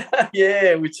my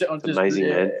which I'm just amazing,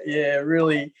 man.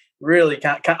 Really, Really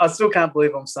can't. I still can't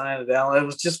believe I'm saying it, Alan. It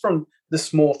was just from the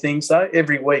small things, though.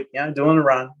 Every week, doing a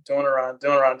run,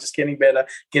 just getting better,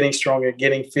 getting stronger,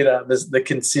 getting fitter. There's the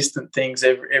consistent things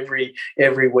every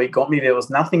week got me. There was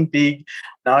nothing big,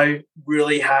 no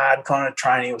really hard kind of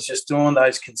training. It was just doing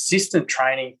those consistent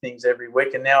training things every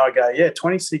week. And now I go,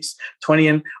 26, 20,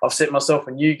 and I've set myself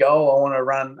a new goal. I want to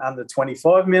run under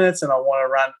 25 minutes, and I want to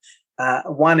run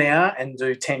 1 hour and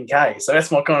do 10K. So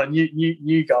that's my kind of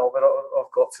new goal that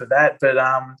I've got for that. But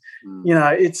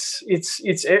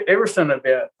it's everything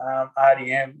about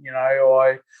RDM.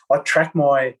 I track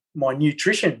my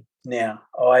nutrition now.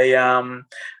 I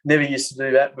never used to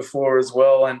do that before as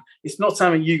well, and it's not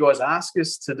something you guys ask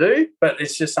us to do, but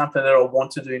it's just something that I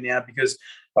want to do now because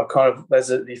I kind of,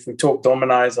 if we talk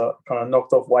dominoes, I kind of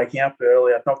knocked off waking up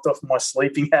early. I knocked off my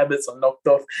sleeping habits. I knocked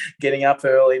off getting up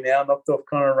early now, knocked off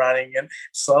kind of running. And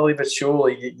slowly but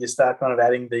surely you start kind of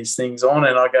adding these things on.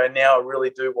 And I go, now I really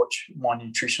do watch my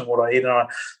nutrition, what I eat. And I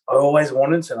always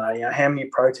wanted to know, how many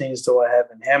proteins do I have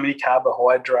and how many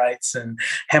carbohydrates and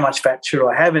how much fat should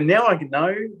I have? And now I can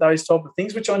know those type of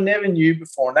things, which I never knew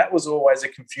before. And that was always a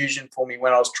confusion for me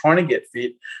when I was trying to get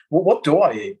fit. Well, what do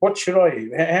I eat? What should I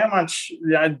eat? How much...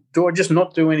 do I just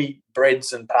not do any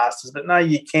breads and pastas? But no,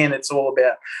 you can. It's all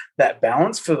about that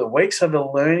balance for the week. So the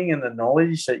learning and the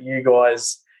knowledge that you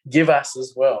guys give us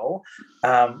as well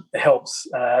helps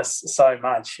so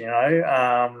much.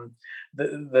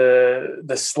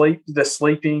 The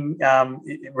sleeping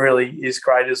it really is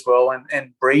great as well,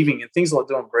 and breathing and things like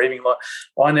doing breathing. Like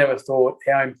I never thought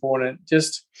how important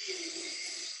just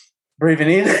breathing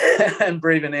in and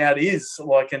breathing out is,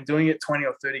 like, and doing it 20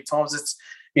 or 30 times.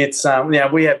 It's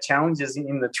we have challenges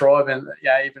in the tribe, and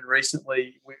even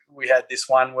recently we had this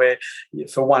one where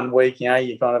for 1 week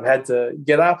you kind of had to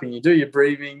get up and you do your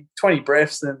breathing 20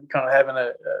 breaths and kind of having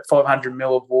a 500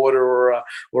 ml of water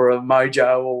or a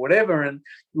Mojo or whatever, and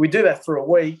we do that for a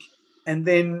week, and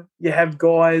then you have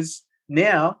guys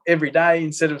now every day,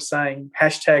 instead of saying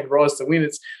 #Rise to Win,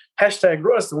 it's #Rise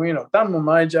to Win. I've done my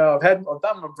Mojo, I've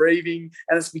done my breathing,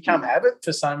 and it's become habit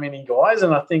for so many guys.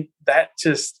 And I think that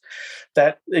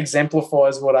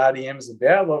exemplifies what RDM is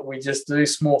about. Like, we just do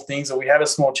small things, or we have a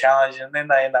small challenge, and then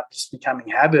they end up just becoming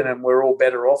habit, and we're all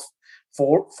better off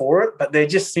for it. But they're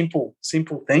just simple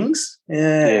things.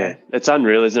 Yeah, it's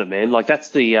unreal, isn't it, man? Like, that's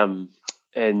the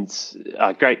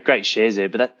great shares there.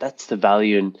 But that's the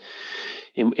value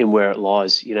in where it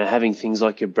lies. Having things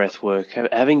like your breath work,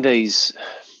 having these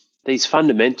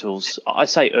fundamentals. I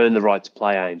say earn the right to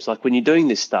play, Ames. Like, when you're doing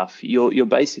this stuff, you're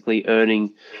basically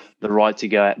earning the right to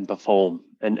go out and perform.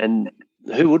 And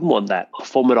who wouldn't want that?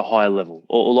 Perform at a higher level.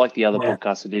 Or like the other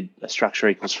podcast I did, a structure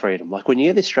equals freedom. Like, when you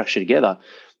get this structure together,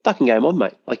 fucking game on,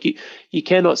 mate. Like, you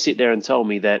cannot sit there and tell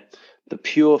me that the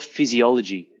pure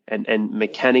physiology and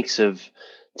mechanics of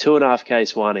 2.5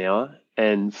 Ks 1 hour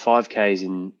and 5 Ks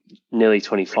in nearly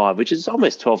 25, which is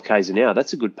almost 12 Ks an hour.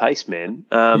 That's a good pace, man.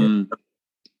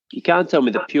 You can't tell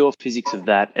me the pure physics of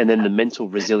that, and then the mental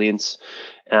resilience,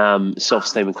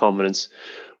 self-esteem and confidence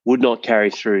would not carry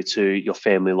through to your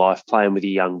family life, playing with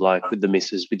your young bloke, with the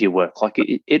missus, with your work. Like,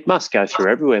 it must go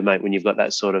through everywhere, mate, when you've got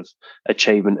that sort of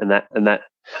achievement and that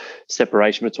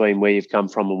separation between where you've come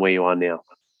from and where you are now.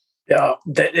 Yeah,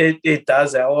 it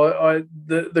does, Al.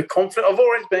 The confident. I've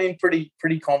always been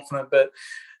pretty confident, but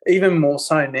even more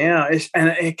so now. And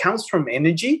it comes from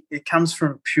energy. It comes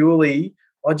from purely,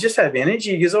 I just have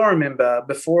energy, because I remember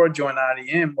before I joined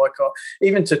RDM, like,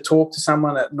 even to talk to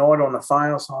someone at night on the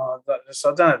phone, I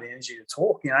don't have the energy to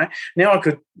talk, Now I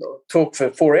could talk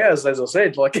for 4 hours, as I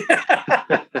said, like,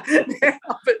 but,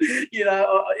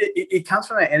 it comes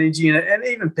from that energy, and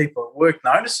even people at work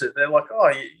notice it. They're like,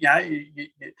 oh, you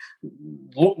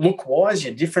look wise,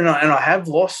 you're different. And I have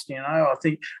lost, I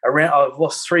think I've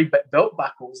lost 3 belt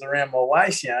buckles around my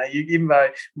waist, even though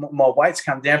my weight's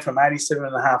come down from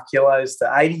 87.5 kilos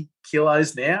to 80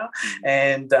 kilos now,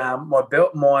 and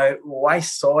my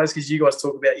waist size, because you guys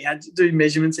talk about do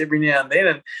measurements every now and then,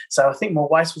 and so I think my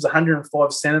waist was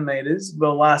 105 centimeters. The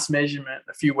last measurement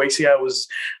a few weeks ago was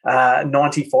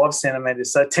 95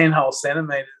 centimeters, so 10 whole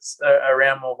centimeters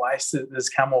around my waist has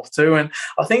come off too. And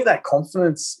I think that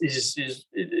confidence is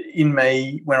in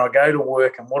me when I go to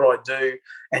work and what I do,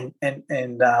 and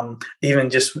even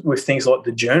just with things like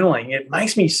the journaling, it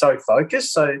makes me so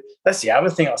focused. So that's the other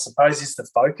thing, I suppose, is the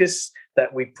focus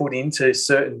that we put into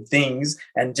certain things,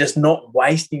 and just not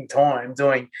wasting time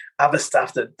doing other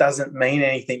stuff that doesn't mean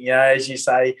anything. As you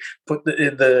say, put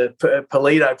the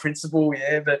Pareto principle,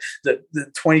 the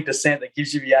 20% that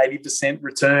gives you the 80%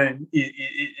 return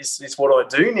is what I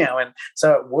do now. And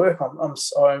so at work,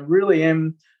 I really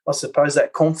am, I suppose,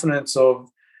 that confidence of,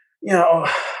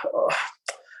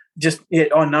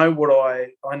 I know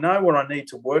what I need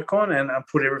to work on, and I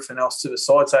put everything else to the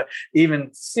side. So even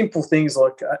simple things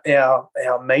like our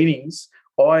meetings,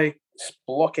 I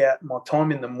block out my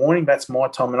time in the morning. That's my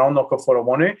time, and I'll knock off what I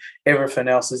want to. Everything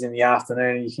else is in the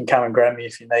afternoon, and you can come and grab me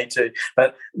if you need to.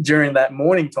 But during that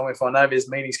morning time, if I know there's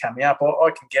meetings coming up,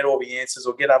 I can get all the answers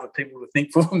or get other people to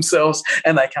think for themselves,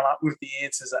 and they come up with the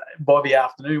answers by the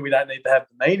afternoon. We don't need to have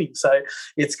the meeting. So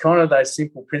it's kind of those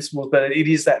simple principles, but it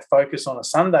is that focus on a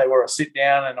Sunday where I sit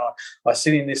down and I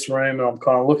sit in this room and I'm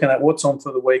kind of looking at what's on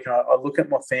for the week, and I look at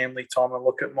my family time, I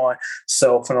look at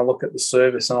myself, and I look at the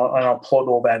service, and I plot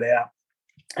all that out.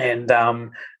 And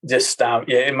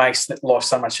it makes life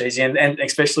so much easier, and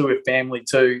especially with family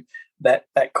too. That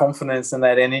confidence and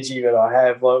that energy that I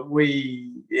have, like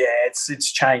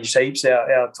it's changed heaps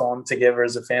our time together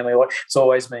as a family. Like it's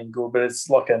always been good, but it's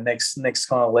like a next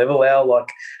kind of level now. Like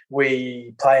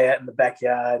we play out in the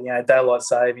backyard, daylight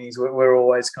savings. We're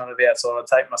always kind of outside. I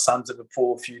take my son to the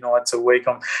pool a few nights a week.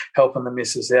 I'm helping the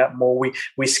missus out more.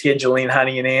 We schedule in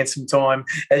honey and Ansem time,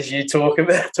 as you talk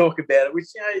about it. Which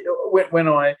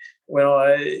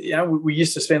we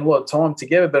used to spend a lot of time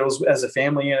together, but it was as a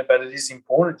family unit. But it is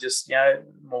important, just my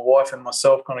wife and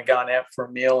myself kind of going out for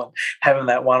a meal and having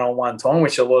that one-on-one time,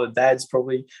 which a lot of dads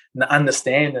probably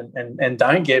understand and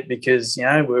don't get, because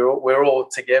we're all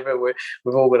together.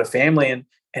 We've all got a family,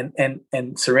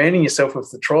 and surrounding yourself with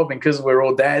the tribe, and because we're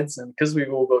all dads and because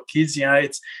we've all got kids,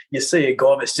 you see a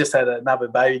guy that's just had another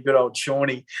baby, good old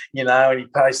Shawnee, and he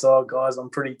posts, "Oh guys, I'm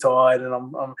pretty tired and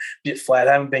I'm a bit flat,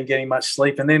 I haven't been getting much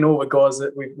sleep." And then all the guys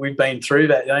that we've been through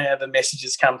that, the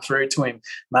messages come through to him,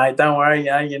 "Mate, don't worry,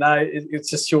 it's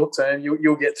just short term,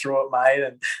 you'll get through it, mate,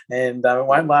 and it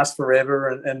won't last forever,"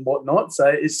 and whatnot. So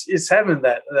it's having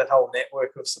that whole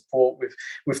network of support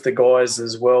with the guys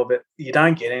as well that you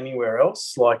don't get anywhere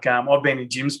else. Like I've been in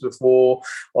gyms before.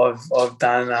 I've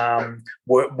done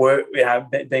work,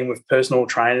 been with personal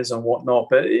trainers and whatnot.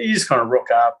 But you just kind of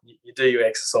rock up, you do your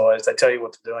exercise, they tell you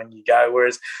what to do, and you go.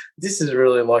 Whereas this is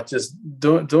really like just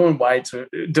doing weights,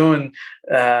 being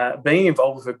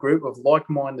involved with a group of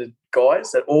like-minded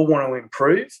guys that all want to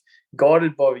improve,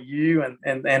 guided by you and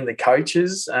the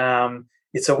coaches.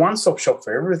 It's a one-stop shop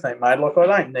for everything, mate. Like I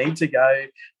don't need to go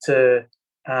to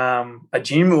a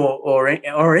gym or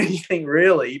anything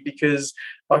really, because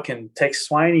I can text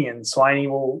Swaney and Swaney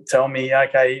will tell me,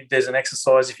 okay, there's an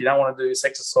exercise. If you don't want to do this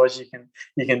exercise, you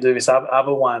can do this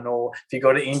other one. Or if you've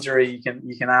got an injury,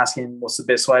 you can ask him what's the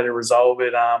best way to resolve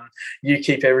it. You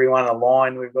keep everyone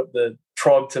aligned. We've got the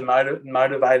tribe to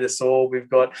motivate us all. We've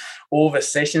got all the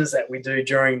sessions that we do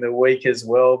during the week as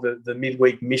well, the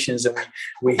midweek missions, and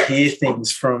we hear things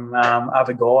from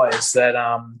other guys that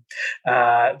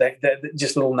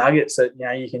just little nuggets that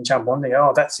you can jump on and go,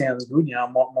 "Oh, that sounds good. I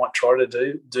might try to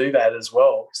do that as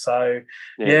well." So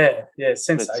yeah,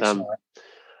 sensational.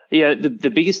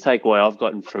 The biggest takeaway I've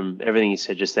gotten from everything you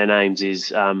said just then, Ames,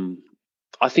 is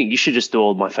I think you should just do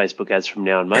all my Facebook ads from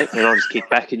now on, mate, and I'll just kick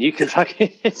back and you can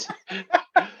fucking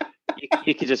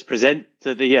you can just present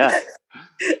to the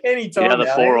anytime the other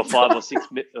 4 or 5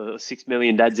 or 6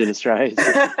 million dads in Australia.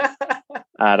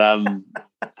 And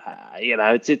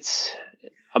it's.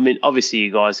 I mean, obviously,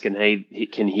 you guys can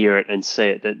hear it and see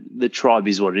it, that the tribe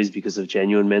is what it is because of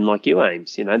genuine men like you,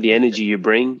 Ames. The energy you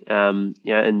bring,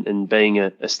 and being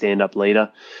a stand-up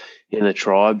leader in the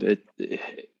tribe,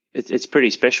 it's pretty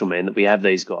special, man, that we have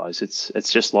these guys.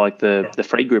 It's just like the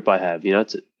free group I have.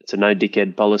 It's a no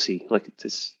dickhead policy. Like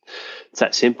it's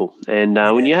that simple. And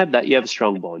when you have that, you have a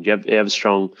strong bond. You have a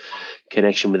strong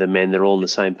connection with the men. They're all on the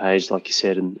same page, like you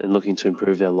said, and looking to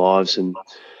improve their lives.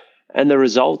 And the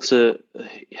results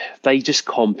they just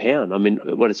compound. I mean,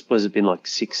 what has it been like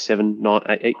 6, 7, 9,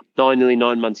 8, 9, nearly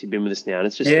 9 months you've been with us now, and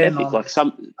it's just epic. Like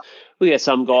we get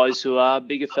some guys who are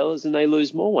bigger fellas and they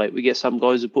lose more weight. We get some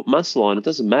guys who put muscle on. It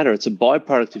doesn't matter. It's a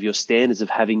byproduct of your standards of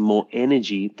having more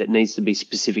energy that needs to be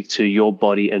specific to your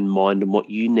body and mind and what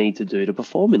you need to do to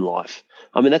perform in life.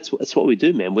 I mean, that's what we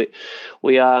do, man.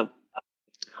 We are.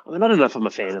 I mean, I don't know if I'm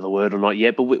a fan of the word or not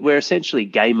yet, but we're essentially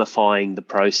gamifying the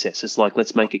process. It's like,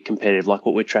 let's make it competitive, like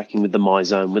what we're tracking with the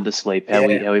MyZone, with the sleep, how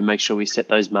we make sure we set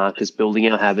those markers,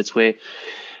 building our habits. We're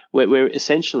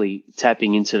essentially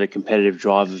tapping into the competitive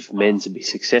drive of men to be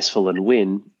successful and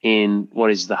win in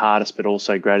what is the hardest but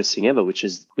also greatest thing ever, which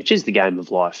is the game of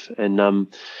life. And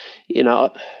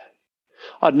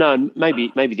I don't know.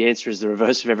 Maybe the answer is the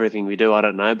reverse of everything we do. I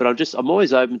don't know, but I'm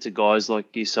always open to guys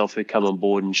like yourself who come on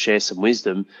board and share some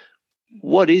wisdom.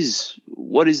 What is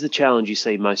the challenge you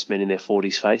see most men in their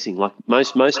 40s facing? Like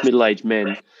most middle-aged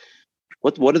men,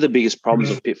 what are the biggest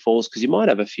problems or pitfalls? Because you might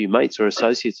have a few mates or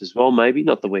associates as well. Maybe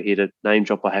not that we're here to name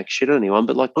drop or hack shit on anyone,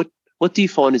 but like What do you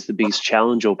find is the biggest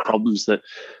challenge or problems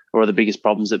or the biggest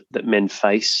problems that men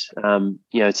face,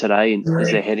 today, and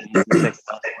as they're heading into the second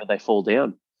half where they fall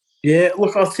down? Yeah,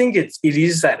 look, I think it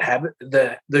is that habit,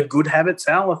 the good habits,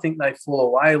 Al. I think they fall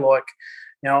away. Like,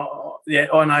 I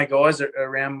know guys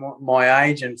around my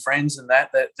age and friends and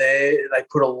that they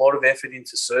put a lot of effort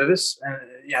into service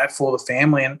and for the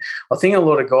family. And I think a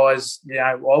lot of guys,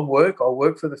 I work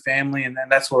for the family, and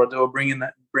that's what I do. I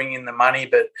bring in the money,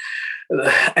 but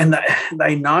and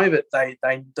they know that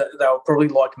they'll probably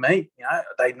like me.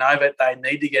 They know that they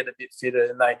need to get a bit fitter,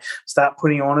 and they start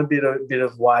putting on a bit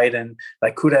of weight, and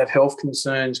they could have health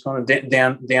concerns kind of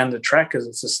down the track because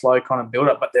it's a slow kind of build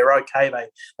up. But they're okay.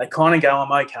 They kind of go,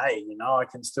 I'm okay. I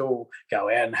can still go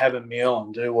out and have a meal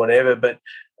and do whatever. But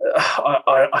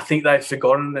I think they've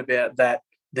forgotten about that.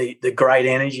 The great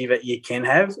energy that you can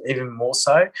have, even more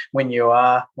so when you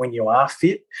are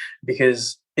fit,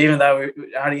 because even though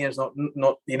RDM's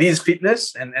not it is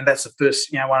fitness, and that's the first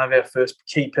one of our first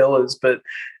key pillars, but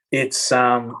it's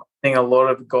I think a lot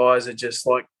of guys are just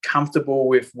like comfortable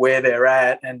with where they're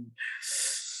at, and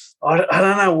I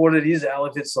don't know what it is, Al.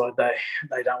 If it's like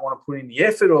they don't want to put in the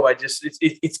effort, or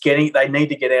they need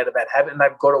to get out of that habit, and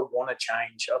they've got to want to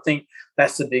change. I think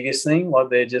that's the biggest thing. Like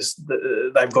they've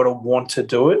got to want to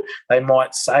do it. They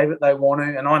might say that they want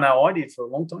to, and I know I did for a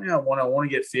long time. I want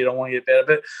to get fit. I want to get better,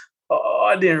 but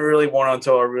I didn't really want to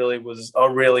until I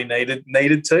really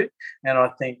needed to, and I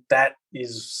think that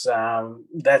is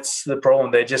that's the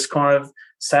problem. They're just kind of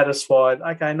satisfied.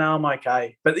 Okay, no, I'm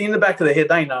okay. But in the back of their head,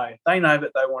 they know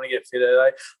that they want to get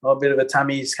fitter. A bit of a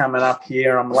tummy's coming up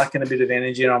here. I'm lacking a bit of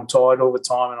energy, and I'm tired all the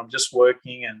time, and I'm just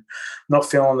working and not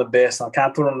feeling the best. I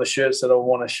can't put on the shirts that I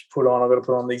want to put on. I've got to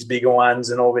put on these bigger ones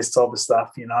and all this type of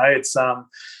stuff. It's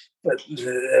but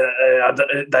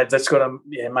they've just got to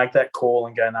make that call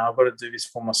and go, no, I've got to do this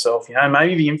for myself.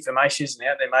 Maybe the information isn't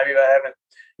out there. Maybe they haven't,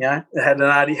 had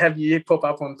an RD. Have you pop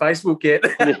up on Facebook yet?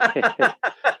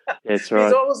 That's right.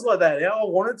 Because I was like that. I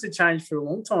wanted to change for a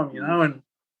long time, and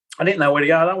I didn't know where to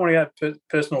go. I don't want to go to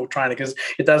personal trainer because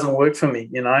it doesn't work for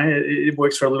me. It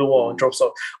works for a little while and drops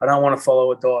off. I don't want to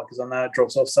follow a diet because I know it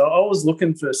drops off. So I was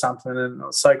looking for something, and I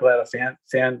was so glad I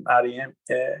found RDM.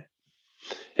 Yeah.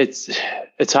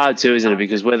 It's hard too, isn't it?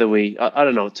 Because whether I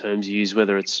don't know what terms you use,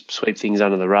 whether it's sweep things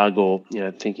under the rug or,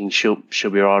 thinking she'll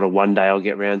be all right, or one day I'll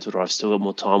get around to it, or I've still got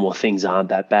more time, or things aren't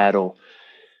that bad, or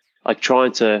like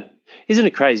trying to, isn't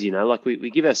it crazy, like we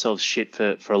give ourselves shit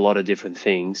for a lot of different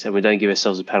things, and we don't give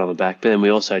ourselves a pat on the back, but then we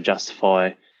also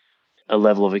justify a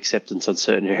level of acceptance on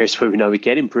certain areas where we know we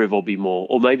can improve or be more,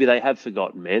 or maybe they have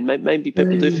forgotten, man. Maybe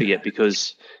people do forget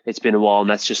because it's been a while and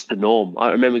that's just the norm.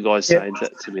 I remember guys saying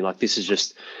that to me, like, this is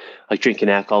just like drinking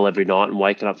alcohol every night and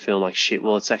waking up feeling like shit.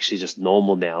 Well, it's actually just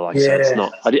normal now. Like, so it's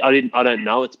not, I don't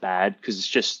know it's bad because it's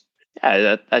just,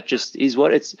 that just is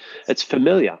what it's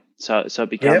familiar. So it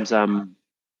becomes,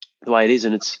 the way it is,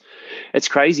 and it's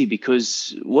crazy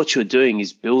because what you're doing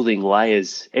is building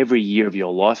layers every year of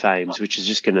your life aims, which is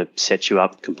just going to set you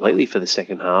up completely for the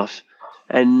second half.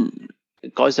 And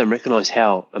guys don't recognize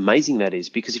how amazing that is,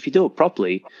 because if you do it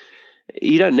properly,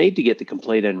 you don't need to get the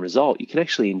complete end result. You can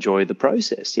actually enjoy the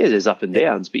process. Yeah, there's up and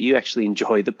downs, but you actually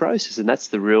enjoy the process, and that's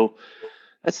the real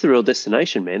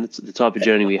destination, man. That's the type of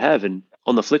journey we have. And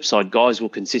on the flip side, guys will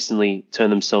consistently turn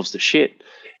themselves to shit.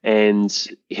 And,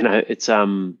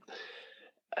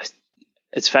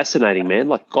 it's fascinating, man.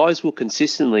 Like, guys will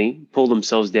consistently pull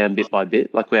themselves down bit by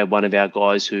bit. Like, we had one of our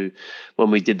guys who, when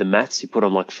we did the maths, he put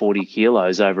on like 40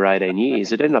 kilos over 18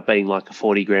 years. It ended up being like a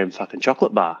 40-gram fucking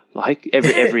chocolate bar, like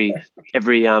every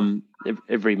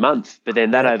month. But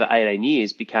then that over 18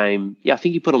 years became, I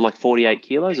think he put on like 48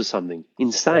 kilos or something.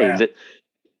 Insane. That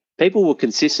people will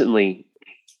consistently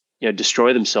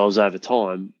destroy themselves over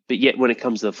time, but yet when it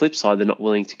comes to the flip side, they're not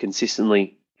willing to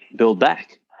consistently build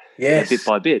back. Yes. Bit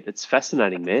by bit. It's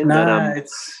fascinating, man. No,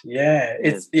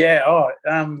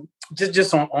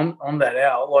 just on that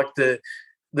out, like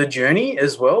the journey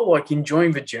as well, like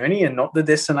enjoying the journey and not the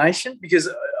destination, because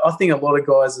I think a lot of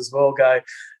guys as well go,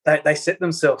 they set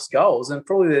themselves goals, and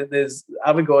probably there's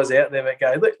other guys out there that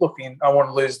go, look, I want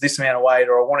to lose this amount of weight,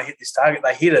 or I want to hit this target.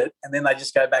 They hit it, and then they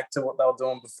just go back to what they were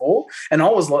doing before. And I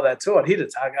was like that too. I'd hit a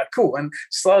target, cool, and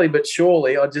slowly but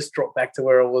surely I just dropped back to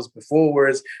where I was before.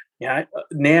 Whereas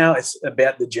now it's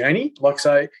about the journey. Like,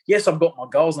 so, yes, I've got my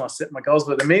goals and I set my goals,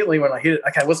 but immediately when I hit it,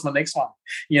 okay, what's my next one?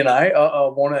 I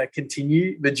want to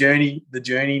continue the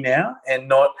journey now, and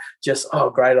not just, oh,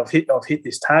 great, I've hit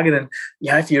this target. And,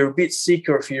 if you're a bit sick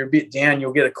or if you're a bit down,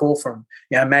 you'll get a call from,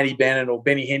 Matty Bennett or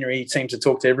Benny Henry. He seems to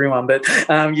talk to everyone, but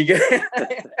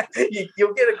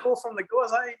you'll get a call from the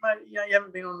guys. Hey, mate, you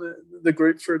haven't been on the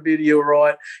group for a bit. You're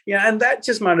right. And that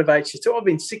just motivates you too. I've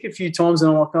been sick a few times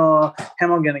and I'm like, oh, how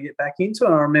am I going to get back into it?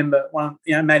 And I remember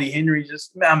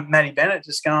Matty Bennett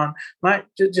just going, mate,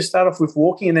 just start off with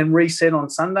walking and then reset on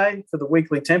Sunday for the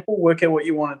weekly temple, work out what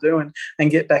you want to do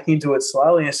and get back into it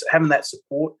slowly, and having that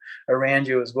support around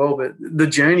you as well. But the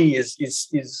journey is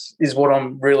what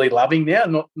I'm really loving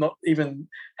now, not even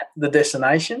the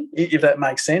destination, if that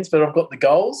makes sense. But I've got the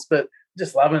goals, but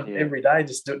just loving every day,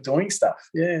 just doing stuff.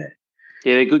 Yeah.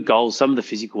 Yeah, they're good goals. Some of the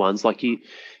physical ones, like you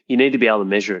need to be able to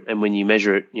measure it, and when you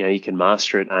measure it, you can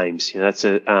master it. Ames, that's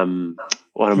a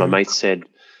one of my mates said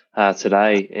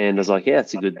today, and I was like, yeah,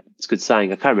 it's a good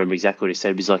saying. I can't remember exactly what he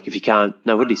said. But he's like,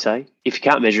 what did he say? If you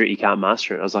can't measure it, you can't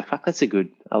master it. I was like, fuck,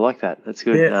 I like that. That's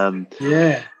good.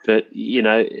 But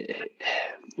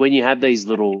when you have these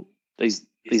little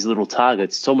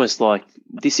targets, it's almost like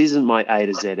this isn't my A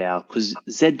to Z hour, because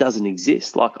Z doesn't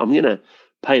exist. Like, I'm gonna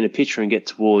paint a picture and get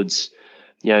towards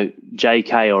J,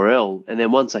 K, or L, and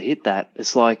then once I hit that,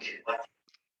 it's like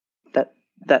that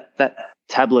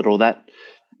tablet or that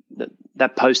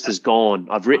poster's gone.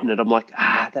 I've written it. I'm like,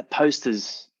 that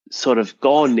poster's sort of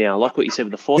gone now. Like what you said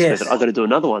with the force method, I've got to do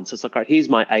another one. So it's like, all right, here's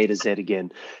my A to Z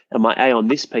again, and my A on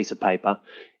this piece of paper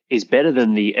is better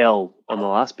than the L on the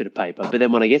last bit of paper. But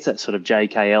then when I get to that sort of J,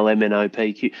 K, L, M, N, O,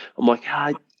 P, Q, I'm like,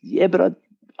 but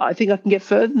I think I can get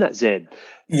further than that Z.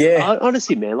 Yeah.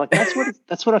 Honestly, man, like that's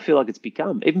what I feel like it's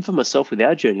become. Even for myself with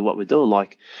our journey, what we're doing,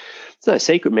 like it's no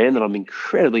secret, man, that I'm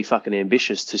incredibly fucking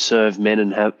ambitious to serve men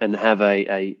and have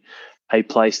a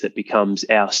place that becomes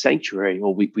our sanctuary,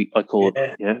 or I call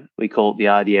it, we call it the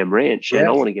RDM Ranch. And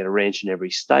I want to get a ranch in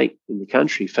every state in the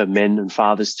country for men and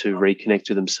fathers to reconnect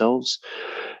with themselves,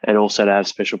 and also to have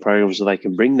special programs where they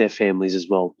can bring their families as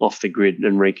well off the grid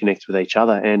and reconnect with each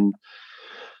other. And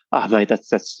mate, that's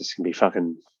just gonna be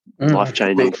fucking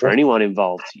life-changing for anyone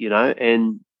involved,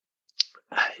 and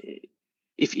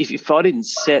if I didn't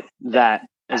set that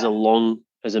as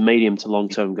a medium to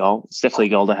long-term goal, it's definitely a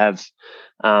goal to have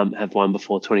one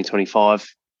before 2025,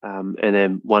 and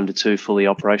then 1 to 2 fully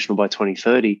operational by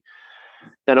 2030,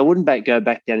 then I wouldn't go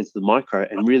back down into the micro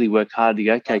and really work hard to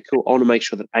go, okay, cool, I want to make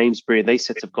sure that Amesbury, these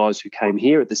sets of guys who came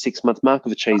here at the 6-month mark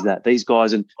have achieved that. These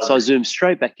guys, and so I zoom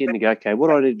straight back in to go, okay, what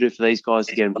do I need to do for these guys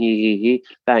to get them here?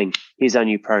 Bang, here's our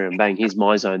new program. Bang, here's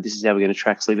my zone. This is how we're going to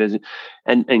track sleepers.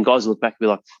 And guys look back and be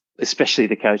like, especially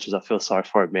the coaches, I feel sorry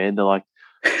for it, man. They're like,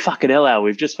 fucking hell, Al,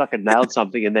 we've just fucking nailed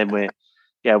something, and then we're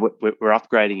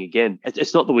upgrading again.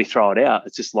 It's not that we throw it out.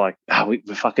 It's just like, we're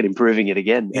fucking improving it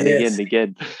again and again and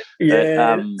again.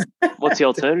 Yeah. But, what's the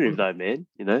alternative though, man?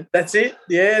 That's it.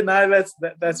 Yeah, no,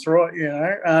 that's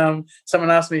right. Someone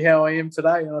asked me how I am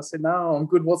today, and I said, no, I'm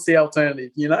good. What's the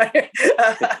alternative? Using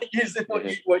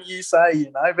what you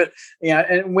say, But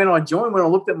and when I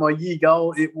looked at my year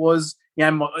goal, it was,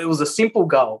 it was a simple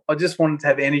goal. I just wanted to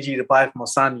have energy to play for my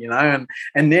son,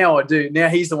 and now I do. Now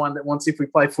he's the one that wants, if we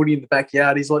play footy in the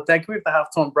backyard, he's like, Dad, can we have the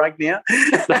halftime break now?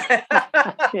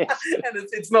 And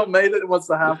it's not me that wants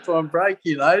the halftime break,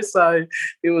 So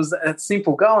it was a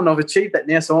simple goal, and I've achieved that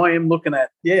now. So I am looking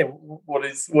at, what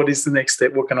is the next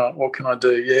step? What can I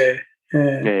do?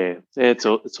 Yeah.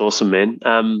 It's awesome, man.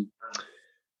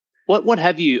 What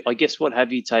have you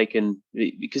taken,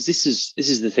 because this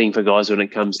is the thing for guys when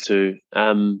it comes to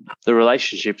the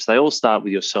relationships, they all start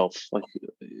with yourself. Like,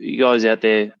 you guys out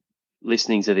there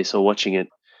listening to this or watching it,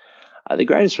 the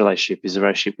greatest relationship is the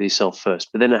relationship with yourself first,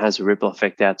 but then it has a ripple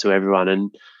effect out to everyone.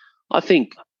 And I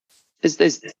think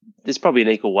there's probably an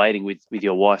equal weighting with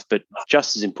your wife, but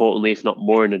just as importantly, if not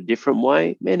more in a different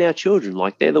way, man, our children,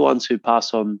 like, they're the ones who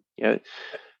pass on,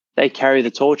 they carry the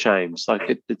torch, Ames.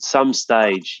 Like, at some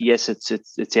stage, yes,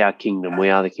 it's our kingdom. We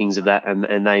are the kings of that,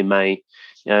 and they may,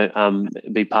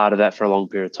 be part of that for a long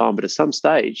period of time. But at some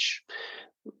stage,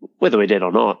 whether we're dead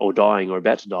or not, or dying or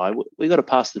about to die, we got to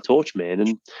pass the torch, man.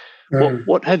 And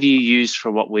what have you used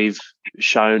from what we've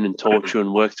shown and taught you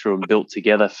and worked through and built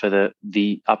together for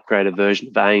the upgraded version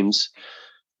of Ames?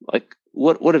 Like,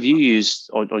 what have you used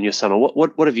on your son, or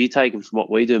what have you taken from what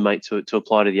we do, mate, to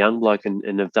apply to the young bloke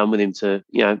and have done with him to,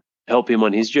 help him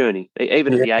on his journey,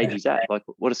 even at the age he's at? Like,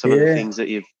 what are some of the things that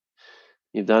you've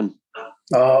done?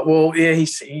 Well,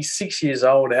 he's 6 years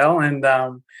old, Al, and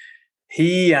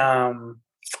he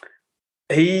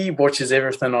he watches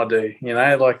everything I do,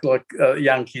 like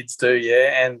young kids do,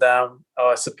 yeah. And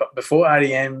I suppose before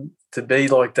ADM, to be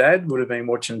like Dad, would have been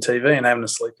watching TV and having a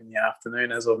sleep in the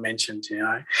afternoon, as I've mentioned,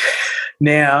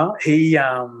 Now he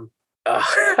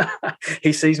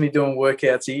he sees me doing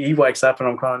workouts. He wakes up and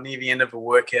I'm kind of near the end of a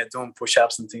workout doing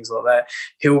push-ups and things like that.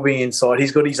 He'll be inside.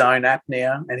 He's got his own app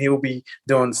now and he'll be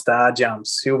doing star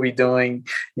jumps. He'll be doing,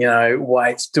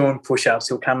 weights, doing push-ups.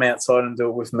 He'll come outside and do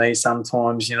it with me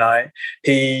sometimes,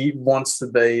 He wants to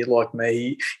be like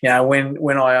me.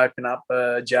 When I open up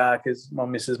a jar, because my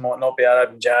missus might not be able to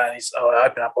open a jar, and I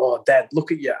open up, oh, Dad,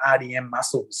 look at your RDM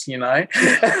muscles,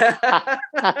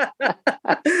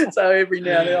 So every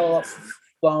now and then I'll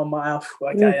blow my mouth,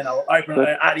 okay, and I'll open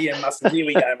it, RDM muscles, here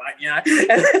we go, mate,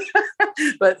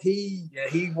 But he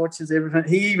watches everything.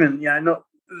 He even, not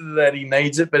that he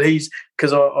needs it, but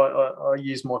because I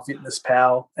use my Fitness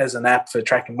Pal as an app for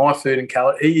tracking my food and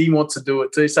calories. He wants to do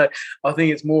it too. So I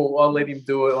think it's more I'll let him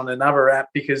do it on another app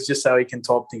because just so he can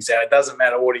type things out. It doesn't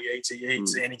matter what he eats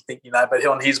anything, but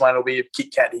on his one it'll be a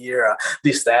Kit Kat here or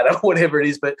this, that, or whatever it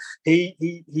is. But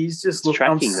he's just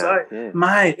looking.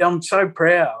 Mate, I'm so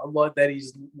proud like that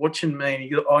he's watching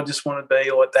me. I just want to be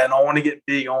like that, and I want to get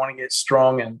big. I want to get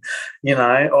strong, and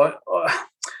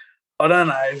I don't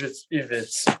know if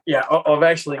it's I've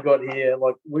actually got here,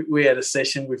 like we had a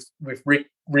session with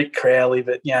Rick Crowley,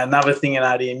 but another thing in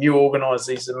RDM, you organise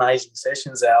these amazing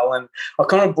sessions, Al, and I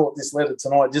kind of brought this letter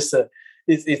tonight just to,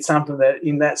 it's something that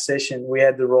in that session we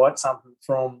had to write something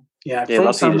from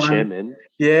from someone, to share, man.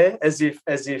 as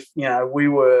if we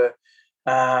were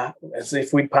as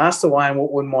if we'd passed away, and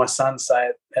what would my son say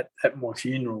at my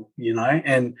funeral,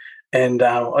 And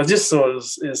I just thought it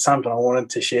was something I wanted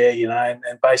to share,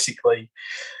 and basically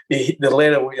the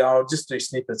letter, I'll just do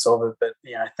snippets of it, but,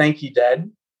 thank you,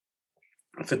 Dad,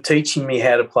 for teaching me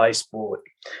how to play sport,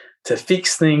 to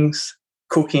fix things,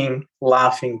 cooking,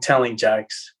 laughing, telling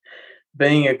jokes,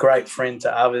 being a great friend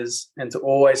to others, and to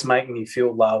always make me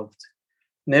feel loved.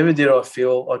 Never did I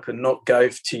feel I could not go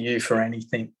to you for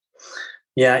anything.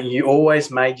 You always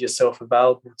made yourself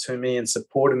available to me and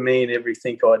supported me in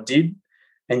everything I did.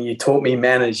 And you taught me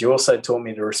manners. You also taught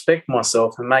me to respect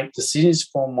myself and make decisions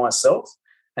for myself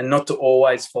and not to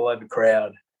always follow the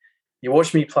crowd. You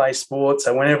watched me play sport,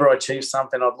 so whenever I achieved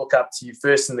something, I'd look up to you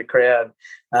first in the crowd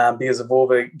because of all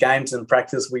the games and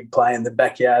practice we'd play in the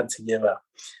backyard together.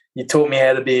 You taught me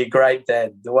how to be a great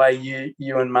dad, the way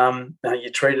you and Mum, you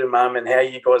treated Mum and how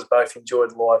you guys both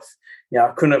enjoyed life.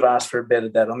 I couldn't have asked for a better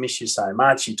dad. I miss you so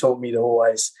much. You taught me to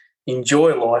always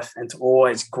enjoy life and to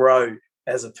always grow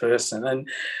as a person. And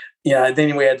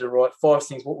then we had to write 5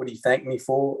 things. What would he thank me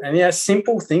for? And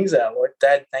simple things are like,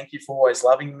 Dad, thank you for always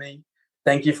loving me.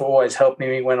 Thank you for always helping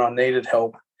me when I needed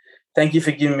help. Thank you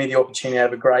for giving me the opportunity to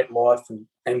have a great life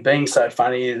and being so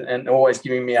funny and always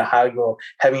giving me a hug or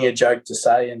having a joke to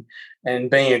say and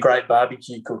being a great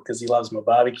barbecue cook because he loves my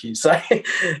barbecue. So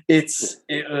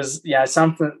it was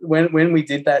something when we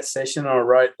did that session, I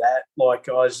wrote that, like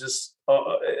I was just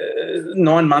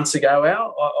 9 months ago,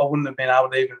 Al, I wouldn't have been able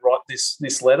to even write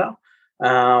this letter.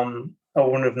 I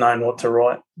wouldn't have known what to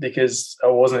write because I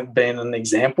wasn't being an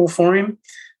example for him.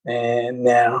 And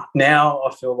now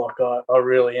I feel like I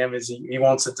really am, as he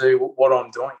wants to do what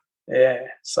I'm doing. Yeah.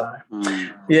 So,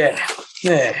 yeah.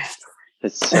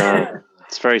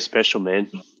 It's very special,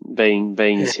 man, being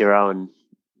his hero. And,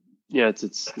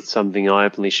 it's something I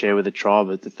openly share with the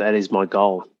tribe. That is my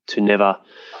goal, to never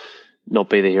not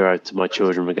be the hero to my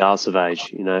children, regardless of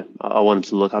age. I want them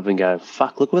to look up and go,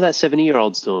 fuck, look what that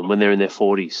 70-year-old's doing when they're in their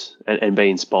 40s and be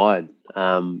inspired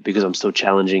because I'm still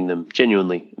challenging them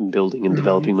genuinely and building and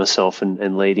developing myself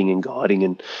and leading and guiding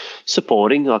and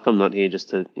supporting. Like, I'm not here just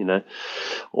to,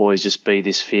 always just be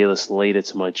this fearless leader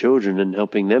to my children and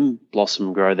helping them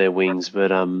blossom, grow their wings.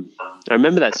 But I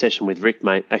remember that session with Rick,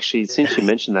 mate. Actually, since you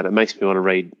mentioned that, it makes me want to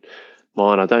read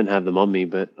mine. I don't have them on me,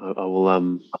 but I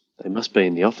will. They must be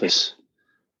in the office.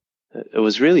 It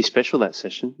was really special, that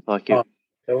session. Like,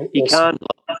 you can't,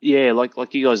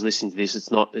 like you guys listening to this,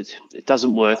 it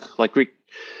doesn't work. Like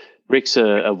Rick's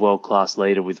a world-class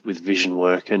leader with vision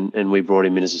work, and we brought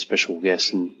him in as a special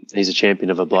guest, and he's a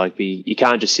champion of a bloke. But you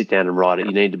can't just sit down and write it.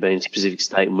 You need to be in a specific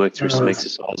state and work through some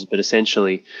exercises. But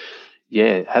essentially,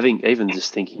 having even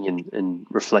just thinking and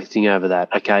reflecting over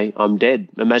that. Okay, I'm dead.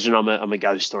 Imagine I'm a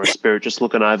ghost or a spirit just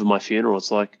looking over my funeral. It's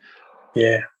like,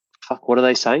 fuck, what are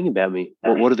they saying about me?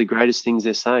 What are the greatest things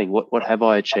they're saying? What have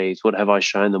I achieved? What have I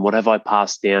shown them? What have I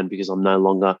passed down because I'm no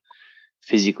longer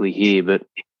physically here? But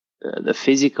the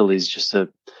physical is just a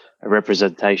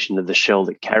representation of the shell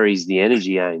that carries the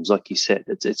energy, Ames. Like you said,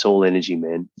 it's all energy,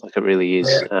 man. Like, it really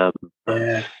is.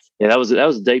 Yeah, that was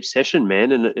a deep session,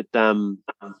 man, and it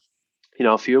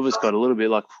a few of us got a little bit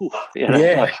like, whew,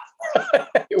 yeah,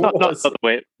 not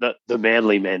the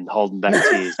manly men holding back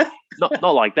tears, not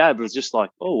like that, but it was just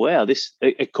like, oh wow,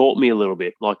 it caught me a little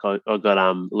bit. Like I got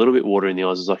a little bit water in the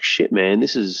eyes. I was like, shit, man,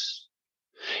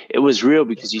 it was real,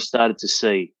 because you started to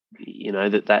see,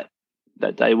 that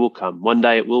day will come. One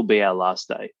day it will be our last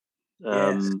day.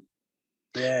 Yes.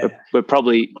 Yeah. We're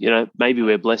probably, maybe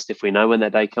we're blessed if we know when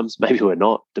that day comes. Maybe we're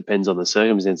not. Depends on the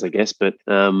circumstance, I guess. But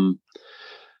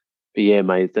yeah,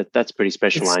 mate, that's pretty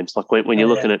special, Ames. Like when you're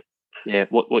looking at,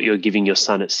 what you're giving your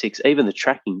son at 6, even the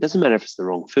tracking, doesn't matter if it's the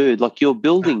wrong food. Like you're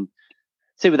building,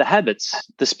 see, with the habits,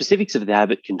 the specifics of the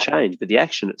habit can change, but the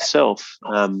action itself,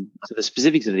 so the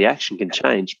specifics of the action can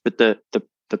change, but the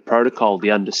protocol,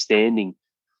 the understanding,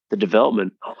 the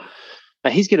development,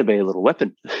 he's going to be a little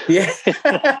weapon. Yeah.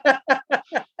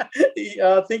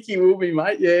 I think he will be,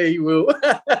 mate. Yeah, he will.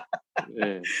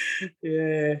 Yeah.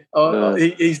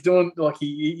 He's doing, like,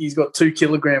 he's got 2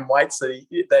 kilogram weights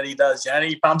that he does.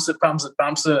 He pumps it,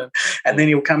 and then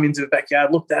he'll come into the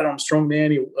backyard. Look, Dad, I'm strong,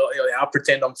 man. I'll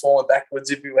pretend I'm falling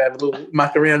backwards if you have a little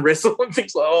muck around wrestle and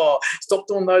things like, oh, stop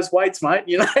doing those weights, mate.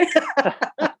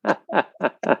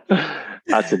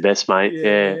 That's the best, mate.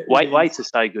 Yeah. Weights are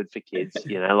so good for kids.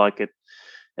 Like it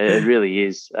really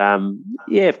is.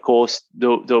 Of course,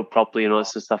 do it properly and all that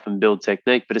sort of stuff and build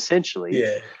technique. But essentially,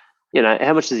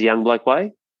 how much does a young bloke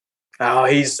weigh? Oh,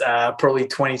 he's probably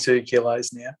 22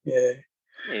 kilos now. Yeah.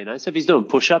 So if he's doing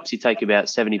push-ups, you take about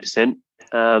 70%,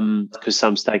 because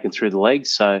some's taken through the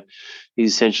legs. So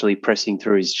he's essentially pressing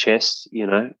through his chest,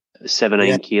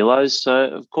 17 kilos. So,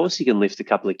 of course, he can lift a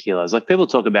couple of kilos. Like, people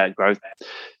talk about growth,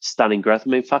 stunning growth. I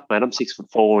mean, fuck, mate, I'm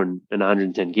 6'4" and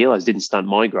 110 kilos. Didn't stunt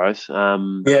my growth.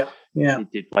 It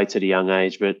did weights at a young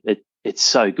age, but it's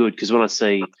so good, because when I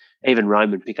see even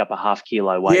Roman pick up a half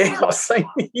kilo weight, he's like,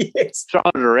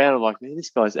 throwing it around. I'm like, man, this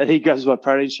guy's, and he goes to my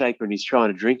protein shaker and he's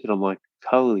trying to drink it. I'm like,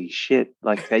 holy shit.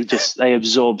 Like, they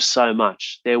absorb so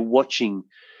much. They're watching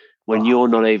when you're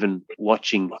not even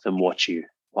watching them watch you.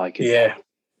 Like,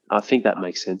 I think that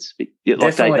makes sense. Like you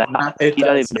don't even know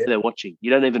they're watching.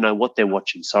 You don't even know what they're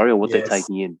watching, or what they're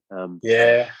taking in.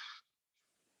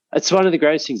 It's one of the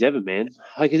greatest things ever, man.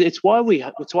 Like, it's why we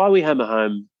hammer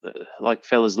home, like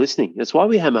fellas listening. It's why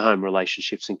we hammer home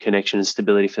relationships and connection and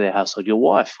stability for their household. Your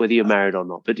wife, whether you're married or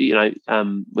not, but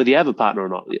whether you have a partner or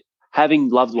not, having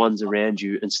loved ones around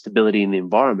you and stability in the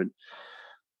environment.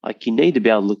 Like, you need to be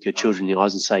able to look your children in the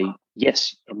eyes and say,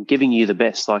 yes, I'm giving you the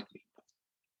best. Like,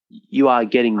 you are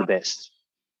getting the best.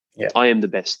 Yeah, I am the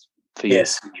best for you.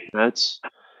 Yes.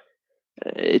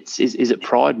 Is it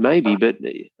pride? Maybe, but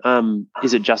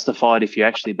is it justified if you're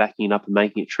actually backing it up and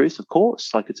making it truth? Of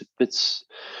course. Like, it's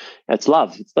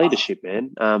love. It's leadership,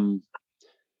 man.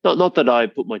 Not that I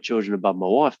put my children above my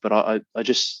wife, but I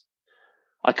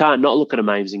can't not look at them,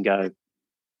 Ames, and go,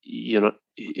 you're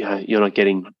not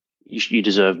getting. You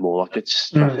deserve more. Like, it's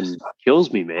fucking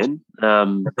kills me, man.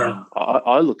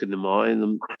 I look at them, I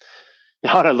don't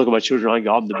look at my children and I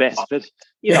go, I'm the best, but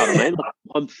you know what I mean? Like,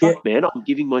 I'm fucked, man. I'm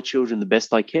giving my children the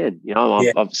best I can.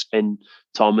 I've spent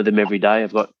time with them every day.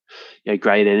 I've got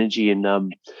great energy, and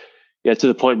to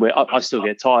the point where I still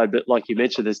get tired. But like you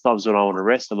mentioned, there's times when I want to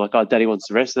rest. I'm like, oh, Daddy wants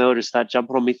to rest, and they'll just start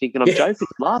jumping on me, thinking I'm joking,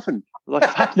 laughing. I'm like,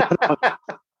 fuck, no,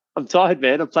 I'm tired,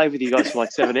 man. I played with you guys for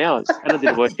like 7 hours, and I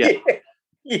didn't work out.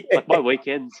 Like, my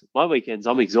weekends,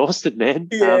 I'm exhausted, man.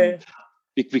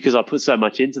 Because I put so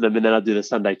much into them, and then I do the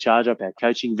Sunday charge up, our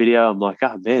coaching video. I'm like,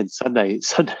 oh man,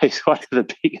 Sunday's one of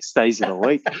the biggest days of the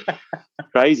week.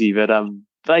 Crazy, but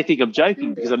they think I'm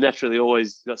joking because I'm naturally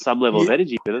always got some level of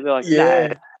energy. But they're like,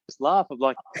 nah, just laugh. I'm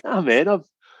like, oh man, I've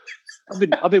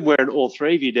been wearing all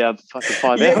 3 of you down for fucking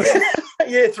 5 hours.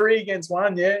 3 against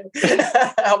 1. Yeah,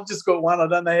 I've just got 1. I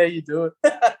don't know how you do it.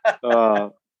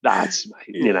 That's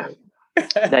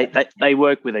they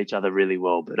work with each other really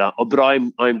well. But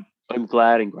I'm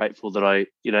glad and grateful that I,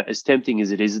 as tempting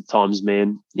as it is at times,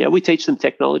 man. Yeah, we teach them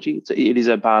technology. It is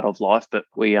a part of life, but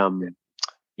we, mate,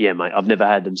 I've never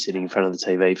had them sitting in front of the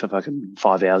TV for fucking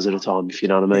 5 hours at a time, if you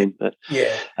know what I mean. But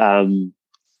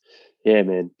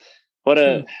man, what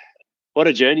a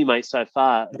journey, mate, so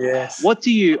far. Yes.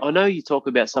 I know you talk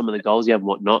about some of the goals you have and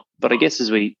whatnot, but I guess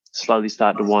as we slowly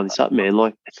start to wind this up, man,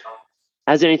 like,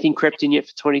 has anything crept in yet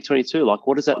for 2022? Like,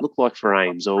 what does that look like for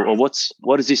Ames, or what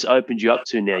has this opened you up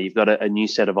to now? You've got a new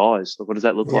set of eyes. Like, what does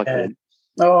that look like, man?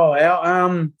 Like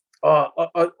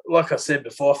I said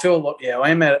before, I feel like I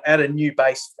am at a new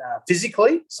base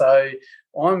physically. So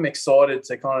I'm excited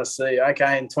to kind of see,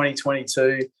 okay, in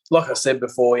 2022, like I said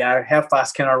before, how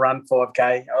fast can I run 5K?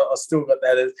 I still got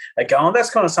that as a goal. And that's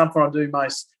kind of something I do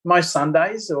most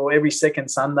Sundays or every second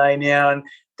Sunday now. And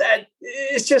that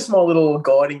it's just my little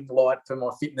guiding light for my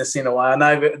fitness in a way. I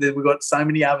know that we've got so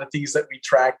many other things that we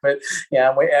track, but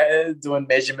we're doing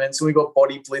measurements. We've got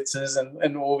body blitzes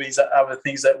and all these other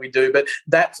things that we do. But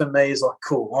that for me is like,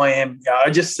 cool. I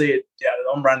just see it.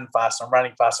 I'm running faster.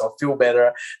 I feel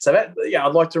better. So that,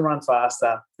 I'd like to run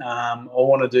faster. I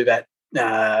want to do that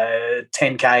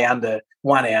 10K under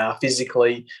 1 hour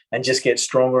physically and just get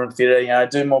stronger and fitter.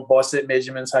 Do my bicep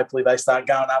measurements. Hopefully they start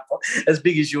going up as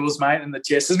big as yours, mate, and the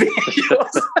chest as big as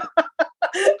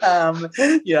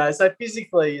yours. So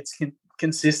physically it's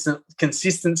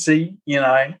consistency,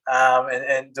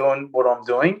 and doing what I'm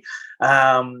doing.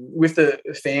 With the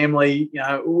family,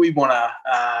 we want to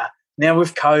now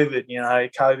with COVID,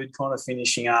 COVID kind of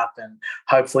finishing up and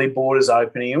hopefully borders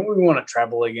opening, and we want to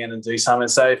travel again and do something.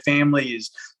 So family is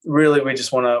really, we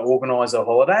just want to organise a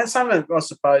holiday. And something I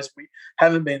suppose we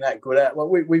haven't been that good at.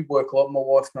 Like we work a lot. My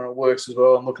wife kind of works as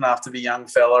well. I'm looking after the young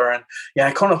fella, and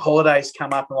kind of holidays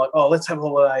come up and like, oh, let's have a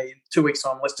holiday in 2 weeks'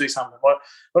 time. Let's do something.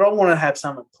 But I want to have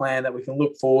something planned that we can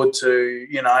look forward to.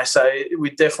 So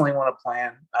we definitely want to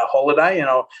plan a holiday, and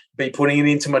I'll be putting it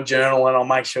into my journal, and I'll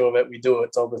make sure that we do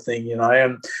it, type of thing.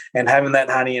 And having that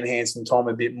honey enhancement time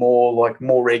a bit more, like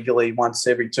more regularly, once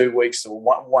every 2 weeks or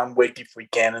one week if we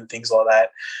can, and things like that.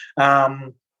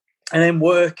 And then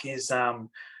work is, I've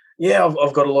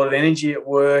got a lot of energy at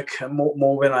work,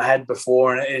 more than I had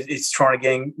before, and it's trying to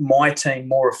get my team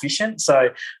more efficient. So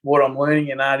what I'm learning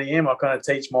in RDM, I kind of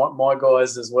teach my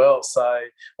guys as well. So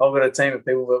I've got a team of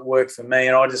people that work for me,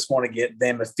 and I just want to get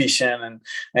them efficient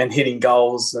and hitting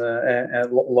goals,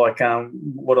 like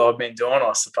what I've been doing,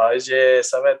 I suppose. Yeah,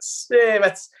 so that's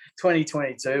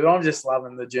 2022, but I'm just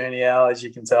loving the journey, Al, as you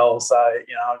can tell. So,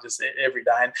 I'm just every day.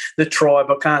 And the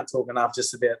tribe, I can't talk enough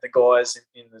just about the guys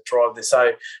in the tribe.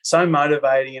 They're so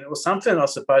motivating. And it was something, I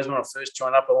suppose, when I first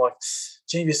joined up, I'm like,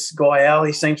 gee, this guy, Al,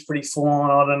 he seems pretty full on.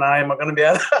 I don't know, am I going to be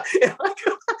able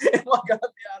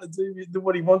to do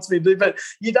what he wants me to do? But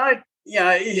you don't,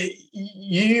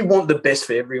 you want the best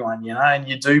for everyone, and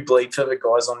you do bleed for the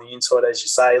guys on the inside, as you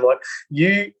say. Like,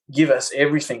 you give us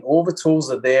everything. All the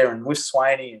tools are there, and with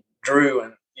Swaney and Drew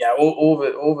and all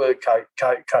the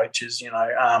coaches,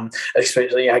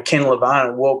 especially Ken Levine,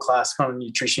 a world class kind of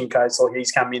nutrition coach, like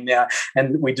he's come in now,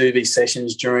 and we do these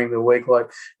sessions during the week.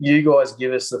 Like, you guys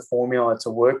give us the formula to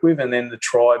work with, and then the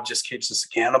tribe just keeps us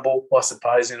accountable, I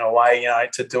suppose, in a way,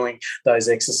 to doing those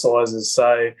exercises.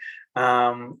 So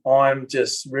I'm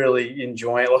just really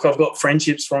enjoying it. Like, I've got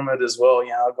friendships from it as well.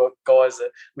 I've got guys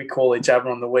that we call each other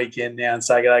on the weekend now and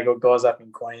say, I've got guys up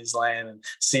in Queensland and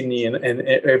Sydney and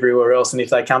everywhere else. And if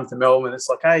they come to Melbourne, it's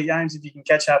like, hey, James, if you can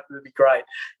catch up, it'd be great.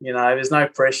 There's no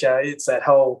pressure. It's that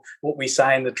whole, what we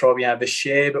say in the tribe, the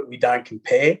share, but we don't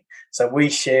compare. So we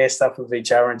share stuff with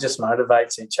each other and just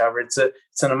motivates each other. It's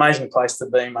an amazing place to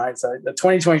be, mate. So the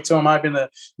 2022, I'm hoping to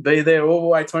be there all the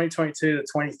way 2022 to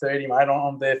 2030, mate.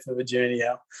 I'm there for the journey,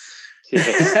 Al.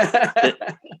 Yeah.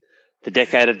 the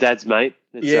decade of dads, mate.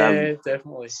 It's,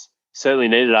 definitely. Certainly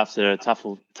needed after a tough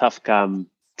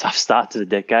start to the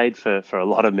decade for a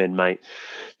lot of men, mate.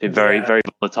 Been very, very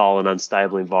volatile and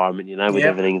unstable environment, with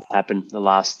everything that's happened the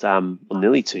last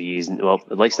nearly 2 years, well,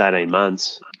 at least 18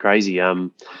 months. Crazy.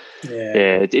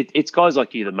 It's guys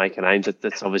like you that make a name.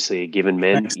 That's obviously a given,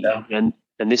 man. Thanks,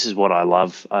 and this is what I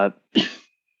love.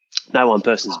 No one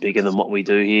person's bigger than what we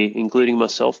do here, including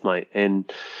myself, mate.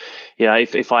 And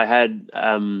if I had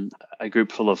a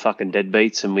group full of fucking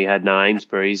deadbeats and we had no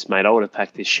Amesbury's, mate, I would have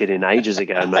packed this shit in ages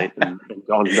ago, mate, and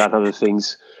gone and done other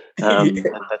things.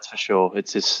 That's for sure.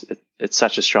 It's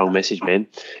such a strong message, man,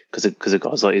 because of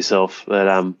guys like yourself.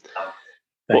 But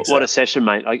what a session,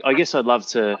 mate. I guess I'd love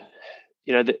to,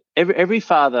 every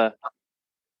father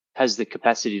has the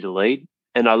capacity to lead,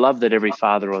 and I love that every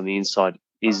father on the inside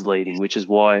is leading, which is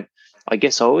why I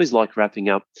guess I always like wrapping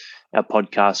up our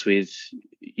podcast with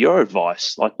your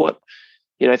advice. Like, what,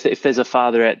 if there's a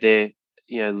father out there,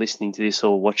 listening to this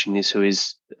or watching this who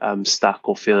is stuck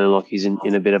or feeling like he's in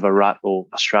a bit of a rut or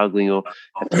struggling, or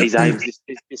please, Ames,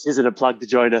 this isn't a plug to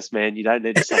join us, man. You don't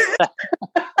need to say that.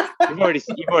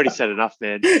 You've already said enough,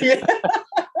 man. Yeah.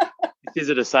 This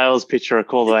isn't a sales pitch or a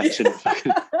call to action.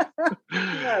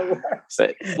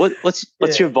 But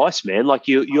what's your advice, man? Like,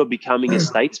 you're becoming a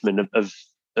statesman of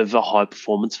a high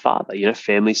performance father,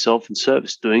 family, self and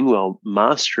service, doing well,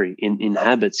 mastery in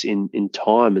habits, in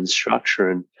time and structure.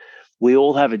 And we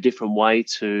all have a different way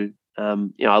to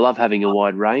I love having a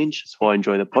wide range. That's why I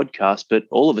enjoy the podcast. But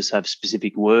all of us have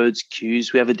specific words,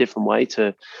 cues. We have a different way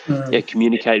to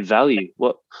communicate value.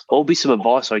 What will be some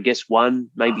advice? I guess one,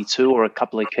 maybe two, or a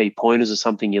couple of key pointers or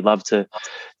something you'd love to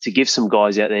give some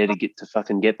guys out there to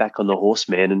get back on the horse,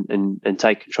 man, and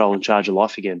take control and charge of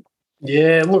life again.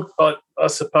 Yeah, look, I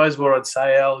suppose what I'd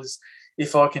say, Al, is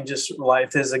if I can just relate,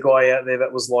 if there's a guy out there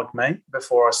that was like me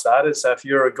before I started. So if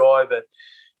you're a guy that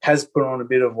has put on a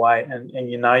bit of weight and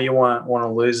you know you want to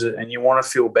lose it and you want to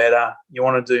feel better, you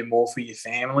want to do more for your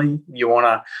family, you want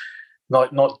to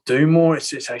not do more, it's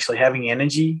just actually having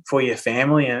energy for your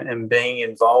family and being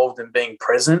involved and being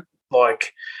present,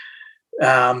 like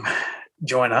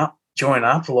join up.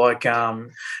 Like,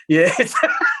 yeah.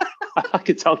 I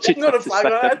could talk to you. Not a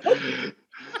plug,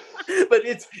 but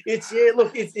it's yeah.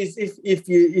 Look, it's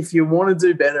if you want to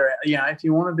do better, you know, if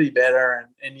you want to be better,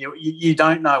 and you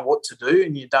don't know what to do,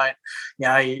 and you don't, you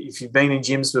know, if you've been in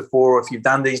gyms before, or if you've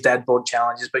done these dad bod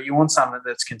challenges, but you want something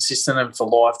that's consistent and for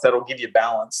life that'll give you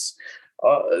balance.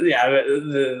 You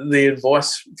know, the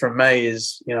advice from me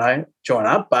is, you know, join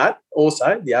up, but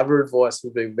also the other advice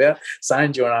would be about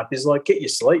saying join up is like get your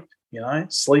sleep. You know,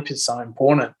 sleep is so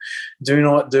important. Do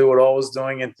not do what I was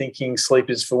doing and thinking sleep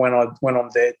is for when I'm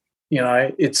dead. You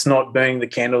know, it's not burning the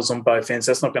candles on both ends.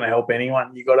 That's not going to help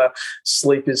anyone. You got to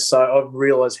sleep is so. I've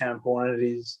realised how important it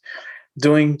is.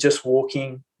 Doing just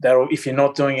walking. That'll, if you're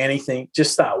not doing anything,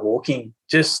 just start walking.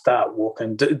 Just start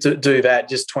walking. Do that.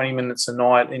 Just 20 minutes a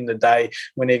night in the day,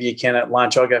 whenever you can. At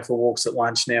lunch, I go for walks at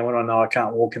lunch now when I know I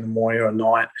can't walk in the morning or at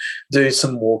night. Do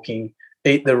some walking.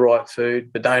 Eat the right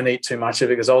food, but don't eat too much of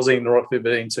it, because I was eating the right food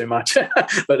but eating too much.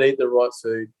 But eat the right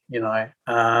food, you know.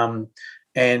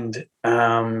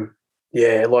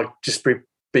 Yeah, like just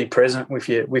be present with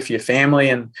your family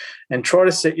and try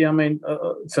to set. I mean,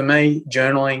 for me,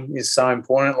 journaling is so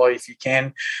important. Like if you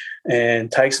can,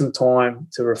 and take some time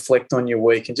to reflect on your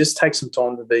week, and just take some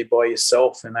time to be by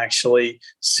yourself and actually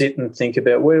sit and think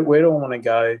about where do I want to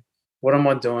go. What am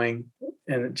I doing?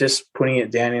 And just putting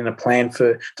it down in a plan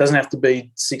for, it doesn't have to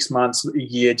be 6 months, a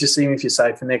year, just even if you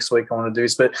say for next week I want to do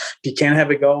this. But if you can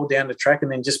have a goal down the track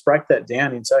and then just break that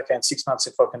down and say, okay, in 6 months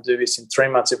if I can do this, in 3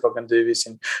 months if I can do this,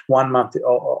 in 1 month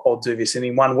I'll do this, and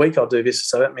in 1 week I'll do this.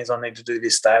 So that means I need to do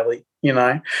this daily. You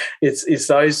know, it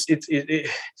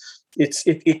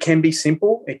can be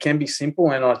simple. It can be simple,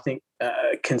 and I think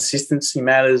consistency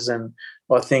matters. And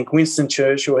I think Winston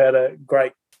Churchill had a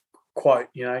great quote,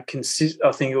 you know,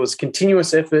 I think it was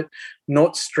continuous effort,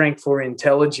 not strength or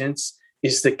intelligence,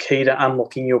 is the key to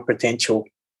unlocking your potential.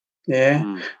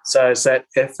 Yeah. So it's that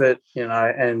effort, you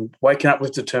know, and waking up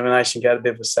with determination, get a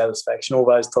bit of satisfaction, all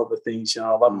those type of things. You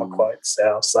know, I love my quotes,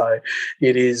 Sal. So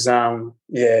it is,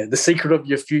 the secret of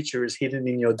your future is hidden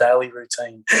in your daily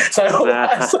routine. So,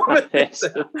 I think,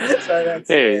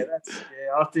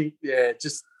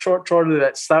 just try to do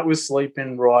that. Start with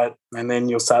sleeping right, and then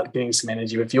you'll start getting some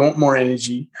energy. If you want more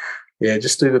energy,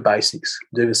 just do the basics,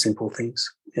 do the simple things.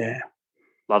 Yeah.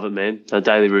 Love it, man.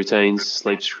 Daily routines,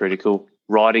 sleep's critical.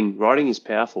 Writing is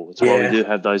powerful. It's why we do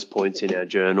have those points in our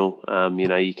journal. You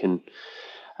know, you can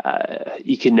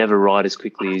never write as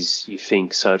quickly as you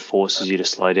think, so it forces you to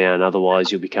slow down.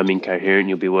 Otherwise, you'll become incoherent.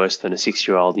 You'll be worse than a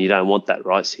 6-year-old, and you don't want that,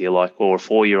 right? So you're like, or a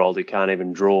 4-year-old who can't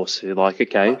even draw. So you're like,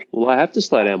 okay, well, I have to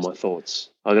slow down my thoughts.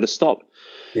 I got to stop.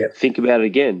 Yeah. Think about it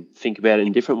again. Think about it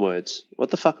in different words. What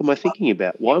the fuck am I thinking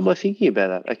about? Why am I thinking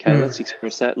about that? Okay, let's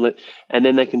express that, and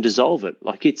then they can dissolve it.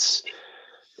 Like it's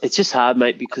just hard,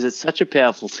 mate, because it's such a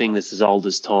powerful thing that's as old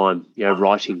as time. You know,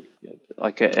 writing,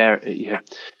 like the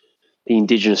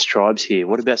Indigenous tribes here.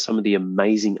 What about some of the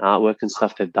amazing artwork and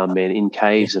stuff they've done, man, in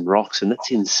caves and rocks? And that's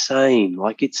insane.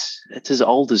 Like it's as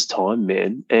old as time,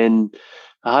 man. And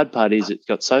the hard part is it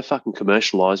got so fucking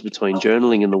commercialized between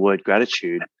journaling and the word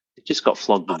gratitude. It just got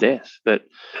flogged to death. But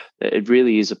it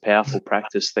really is a powerful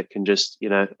practice that can just, you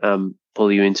know,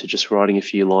 pull you into just writing a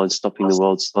few lines, stopping the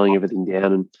world, slowing everything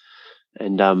down,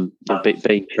 and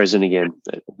being present again.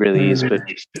 It really is. But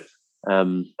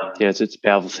it's a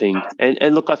powerful thing.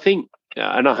 And look, I think,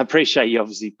 and I appreciate you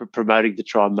obviously promoting the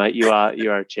tribe, mate. You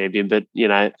are a champion. But you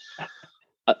know,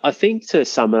 I think to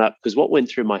sum it up, because what went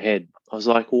through my head, I was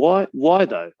like, why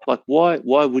though? Like, why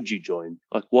would you join?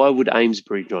 Like, why would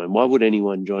Amesbury join? Why would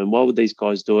anyone join? Why would these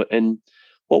guys do it? And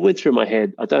what went through my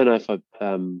head, I don't know if I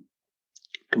can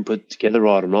put it together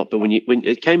right or not, but when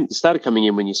it started coming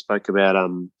in when you spoke about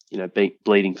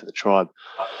bleeding for the tribe,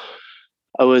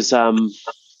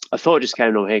 I thought it just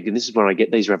came to my head, and this is when I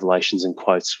get these revelations and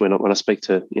quotes when I speak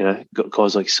to, you know,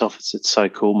 guys like yourself. It's so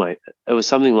cool, mate. It was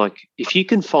something like, if you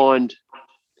can find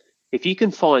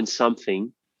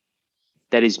something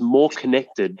that is more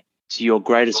connected to your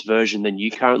greatest version than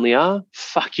you currently are,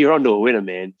 fuck, you're onto a winner,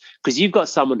 man. Because you've got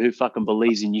someone who fucking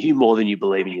believes in you more than you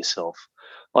believe in yourself.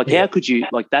 Like, how could you,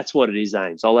 like, that's what it is,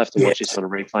 Ames. I'll have to watch this on a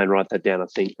replay and write that down. I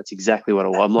think that's exactly what I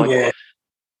want. I'm like,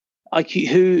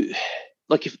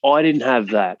 if I didn't have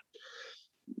that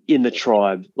in the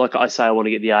tribe, like I say, I want to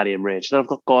get the RDM ranch, and I've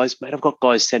got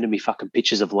guys sending me fucking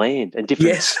pictures of land and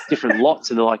different lots,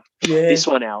 and they're like, this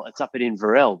one, Al, it's up at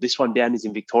Inverell, this one down is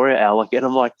in Victoria, Al, like, and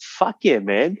I'm like, fuck yeah,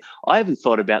 man, I haven't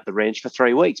thought about the ranch for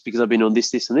 3 weeks because I've been on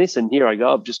this and this, and here I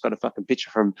go, I've just got a fucking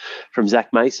picture from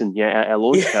Zach Mason, our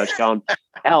launch coach, going,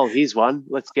 Al, here's one,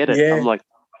 let's get it. I'm like,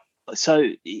 so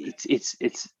it's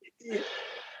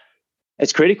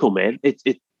critical, man.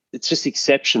 It's just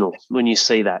exceptional when you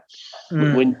see that.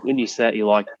 When you say that, you're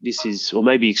like, this is, or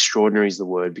maybe extraordinary is the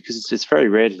word, because it's very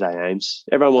rare today, Ames.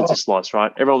 Everyone wants a slice,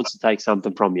 right? Everyone wants to take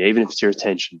something from you, even if it's your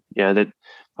attention. You know, that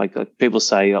like people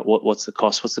say, what's the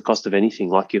cost? What's the cost of anything?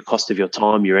 Like your cost of your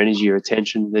time, your energy, your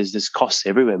attention. There's costs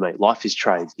everywhere, mate. Life is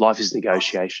trade. Life is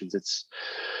negotiations. It's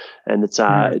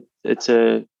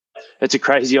a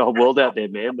crazy old world out there,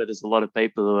 man, where there's a lot of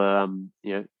people who are,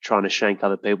 trying to shank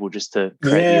other people just to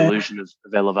create the illusion of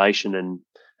elevation. And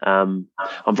I'm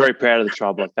very proud of the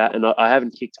tribe like that. And I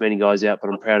haven't kicked many guys out, but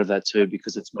I'm proud of that too,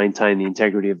 because it's maintained the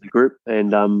integrity of the group.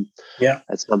 And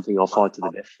that's something I'll fight to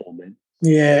the death for, man.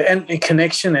 Yeah, and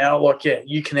connection now, like,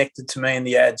 you connected to me in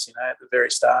the ads, at the very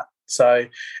start. So,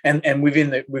 and within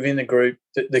the group,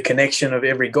 the connection of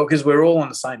every guy, because we're all on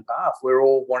the same path. We're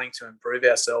all wanting to improve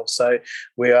ourselves. So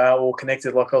we are all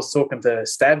connected. Like I was talking to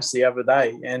Stabs the other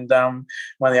day, and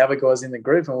one of the other guys in the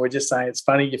group, and we're just saying it's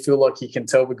funny. You feel like you can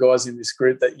tell the guys in this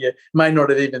group that you may not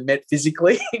have even met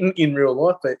physically in real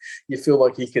life, but you feel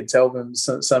like you could tell them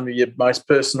some of your most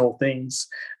personal things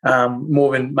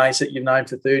more than mates that you've known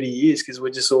for 30 years, because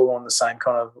we're just all on the same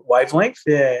kind of wavelength.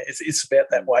 Yeah, it's about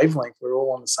that wavelength. We're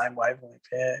all on the same wavelength.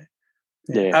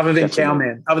 Yeah, other than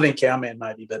Cowman,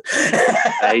 maybe, but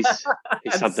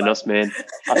he's something else, man.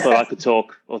 I thought I could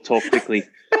talk quickly.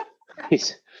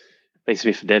 He's makes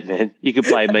me for dead, man. You could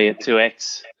play me at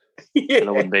 2x, and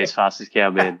I wouldn't be as fast as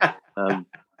Cowman.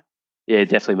 Yeah,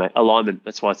 definitely, mate. Alignment.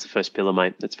 That's why it's the first pillar,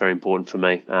 mate. That's very important for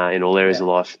me in all areas of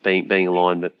life, being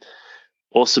aligned. But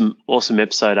awesome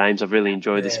episode, Ames. I've really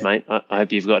enjoyed this, mate. I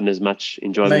hope you've gotten as much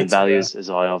enjoyment and value as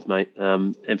I have, mate.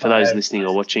 And for those listening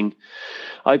or watching,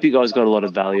 I hope you guys got a lot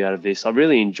of value out of this. I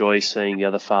really enjoy seeing the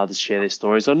other fathers share their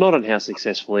stories, or not on how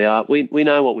successful they are. We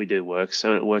know what we do works,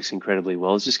 and it works incredibly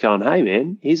well. It's just going, hey,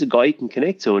 man, here's a guy you can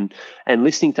connect to. And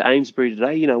listening to Amesbury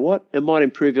today, you know what? It might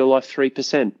improve your life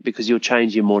 3% because you'll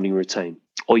change your morning routine,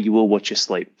 or you will watch your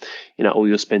sleep, or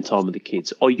you'll spend time with the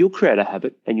kids, or you'll create a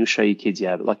habit and you'll show your kids your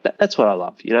habit. Like that. That's what I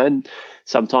love, And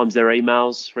sometimes there are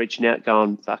emails reaching out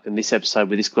going, fucking this episode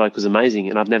with this bloke was amazing,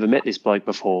 and I've never met this bloke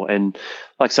before. And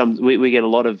like we get a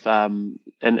lot of, and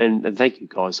thank you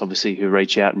guys, obviously, who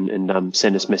reach out and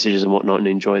send us messages and whatnot and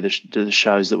enjoy the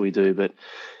shows that we do. But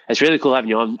it's really cool having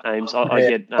you on, Ames. I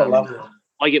love it.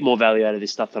 I get more value out of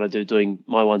this stuff than I do doing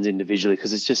my ones individually,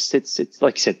 because it's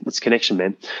like you said, it's connection,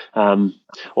 man.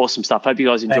 Awesome stuff. Hope you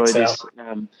guys enjoy this.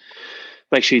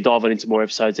 Make sure you dive on into more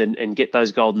episodes and get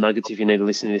those golden nuggets if you need to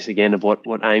listen to this again, of what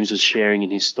Ames was sharing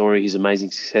in his story, his amazing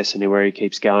success and where he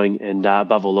keeps going. And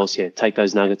above all else, take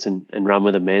those nuggets and run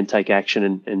with them, man. Take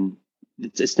action, and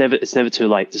it's never too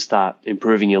late to start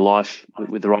improving your life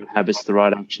with the right habits, the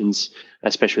right actions,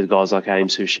 especially with guys like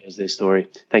Ames who shares their story.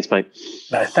 Thanks, mate.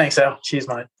 No, thanks, Al. Cheers,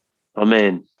 mate. Oh,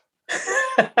 man.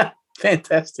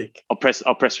 Fantastic. I'll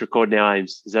press record now,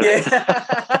 Ames. Is that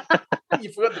right?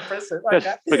 You forgot to press it.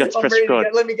 Okay. Forgot to press record.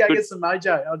 Let me go get some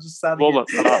mojo. I'll just start again.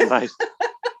 Oh, mate.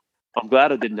 I'm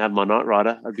glad I didn't have my night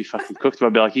rider. I'd be fucking cooked.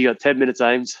 I'd be like, you got 10 minutes,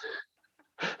 Ames.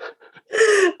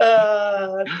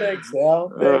 Thanks, Al.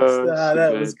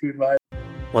 That was good, mate.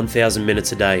 1,000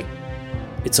 minutes a day.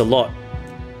 It's a lot.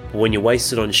 But when you're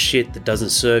wasted on shit that doesn't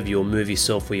serve you or move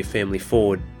yourself or your family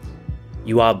forward,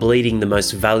 you are bleeding the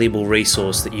most valuable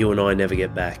resource that you and I never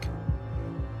get back.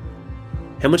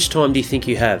 How much time do you think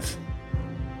you have?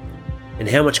 And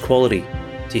how much quality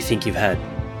do you think you've had?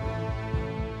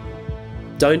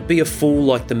 Don't be a fool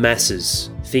like the masses,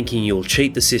 thinking you'll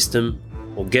cheat the system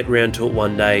or get round to it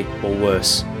one day, or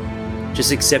worse,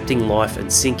 just accepting life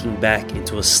and sinking back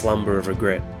into a slumber of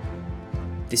regret.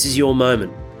 This is your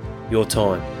moment, your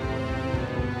time.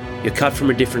 You're cut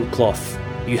from a different cloth.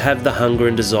 You have the hunger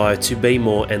and desire to be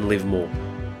more and live more.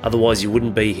 Otherwise, you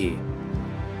wouldn't be here.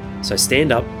 So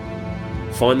stand up,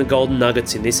 find the golden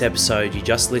nuggets in this episode you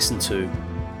just listened to,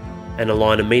 and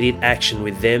align immediate action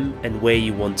with them and where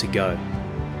you want to go.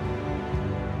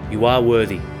 You are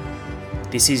worthy.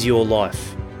 This is your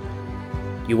life.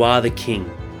 You are the king.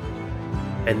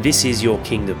 and this is your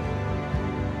kingdom.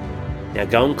 Now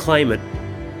go and claim it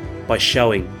by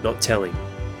showing, not telling,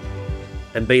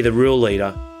 and be the real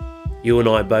leader you and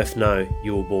I both know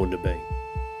you were born to be.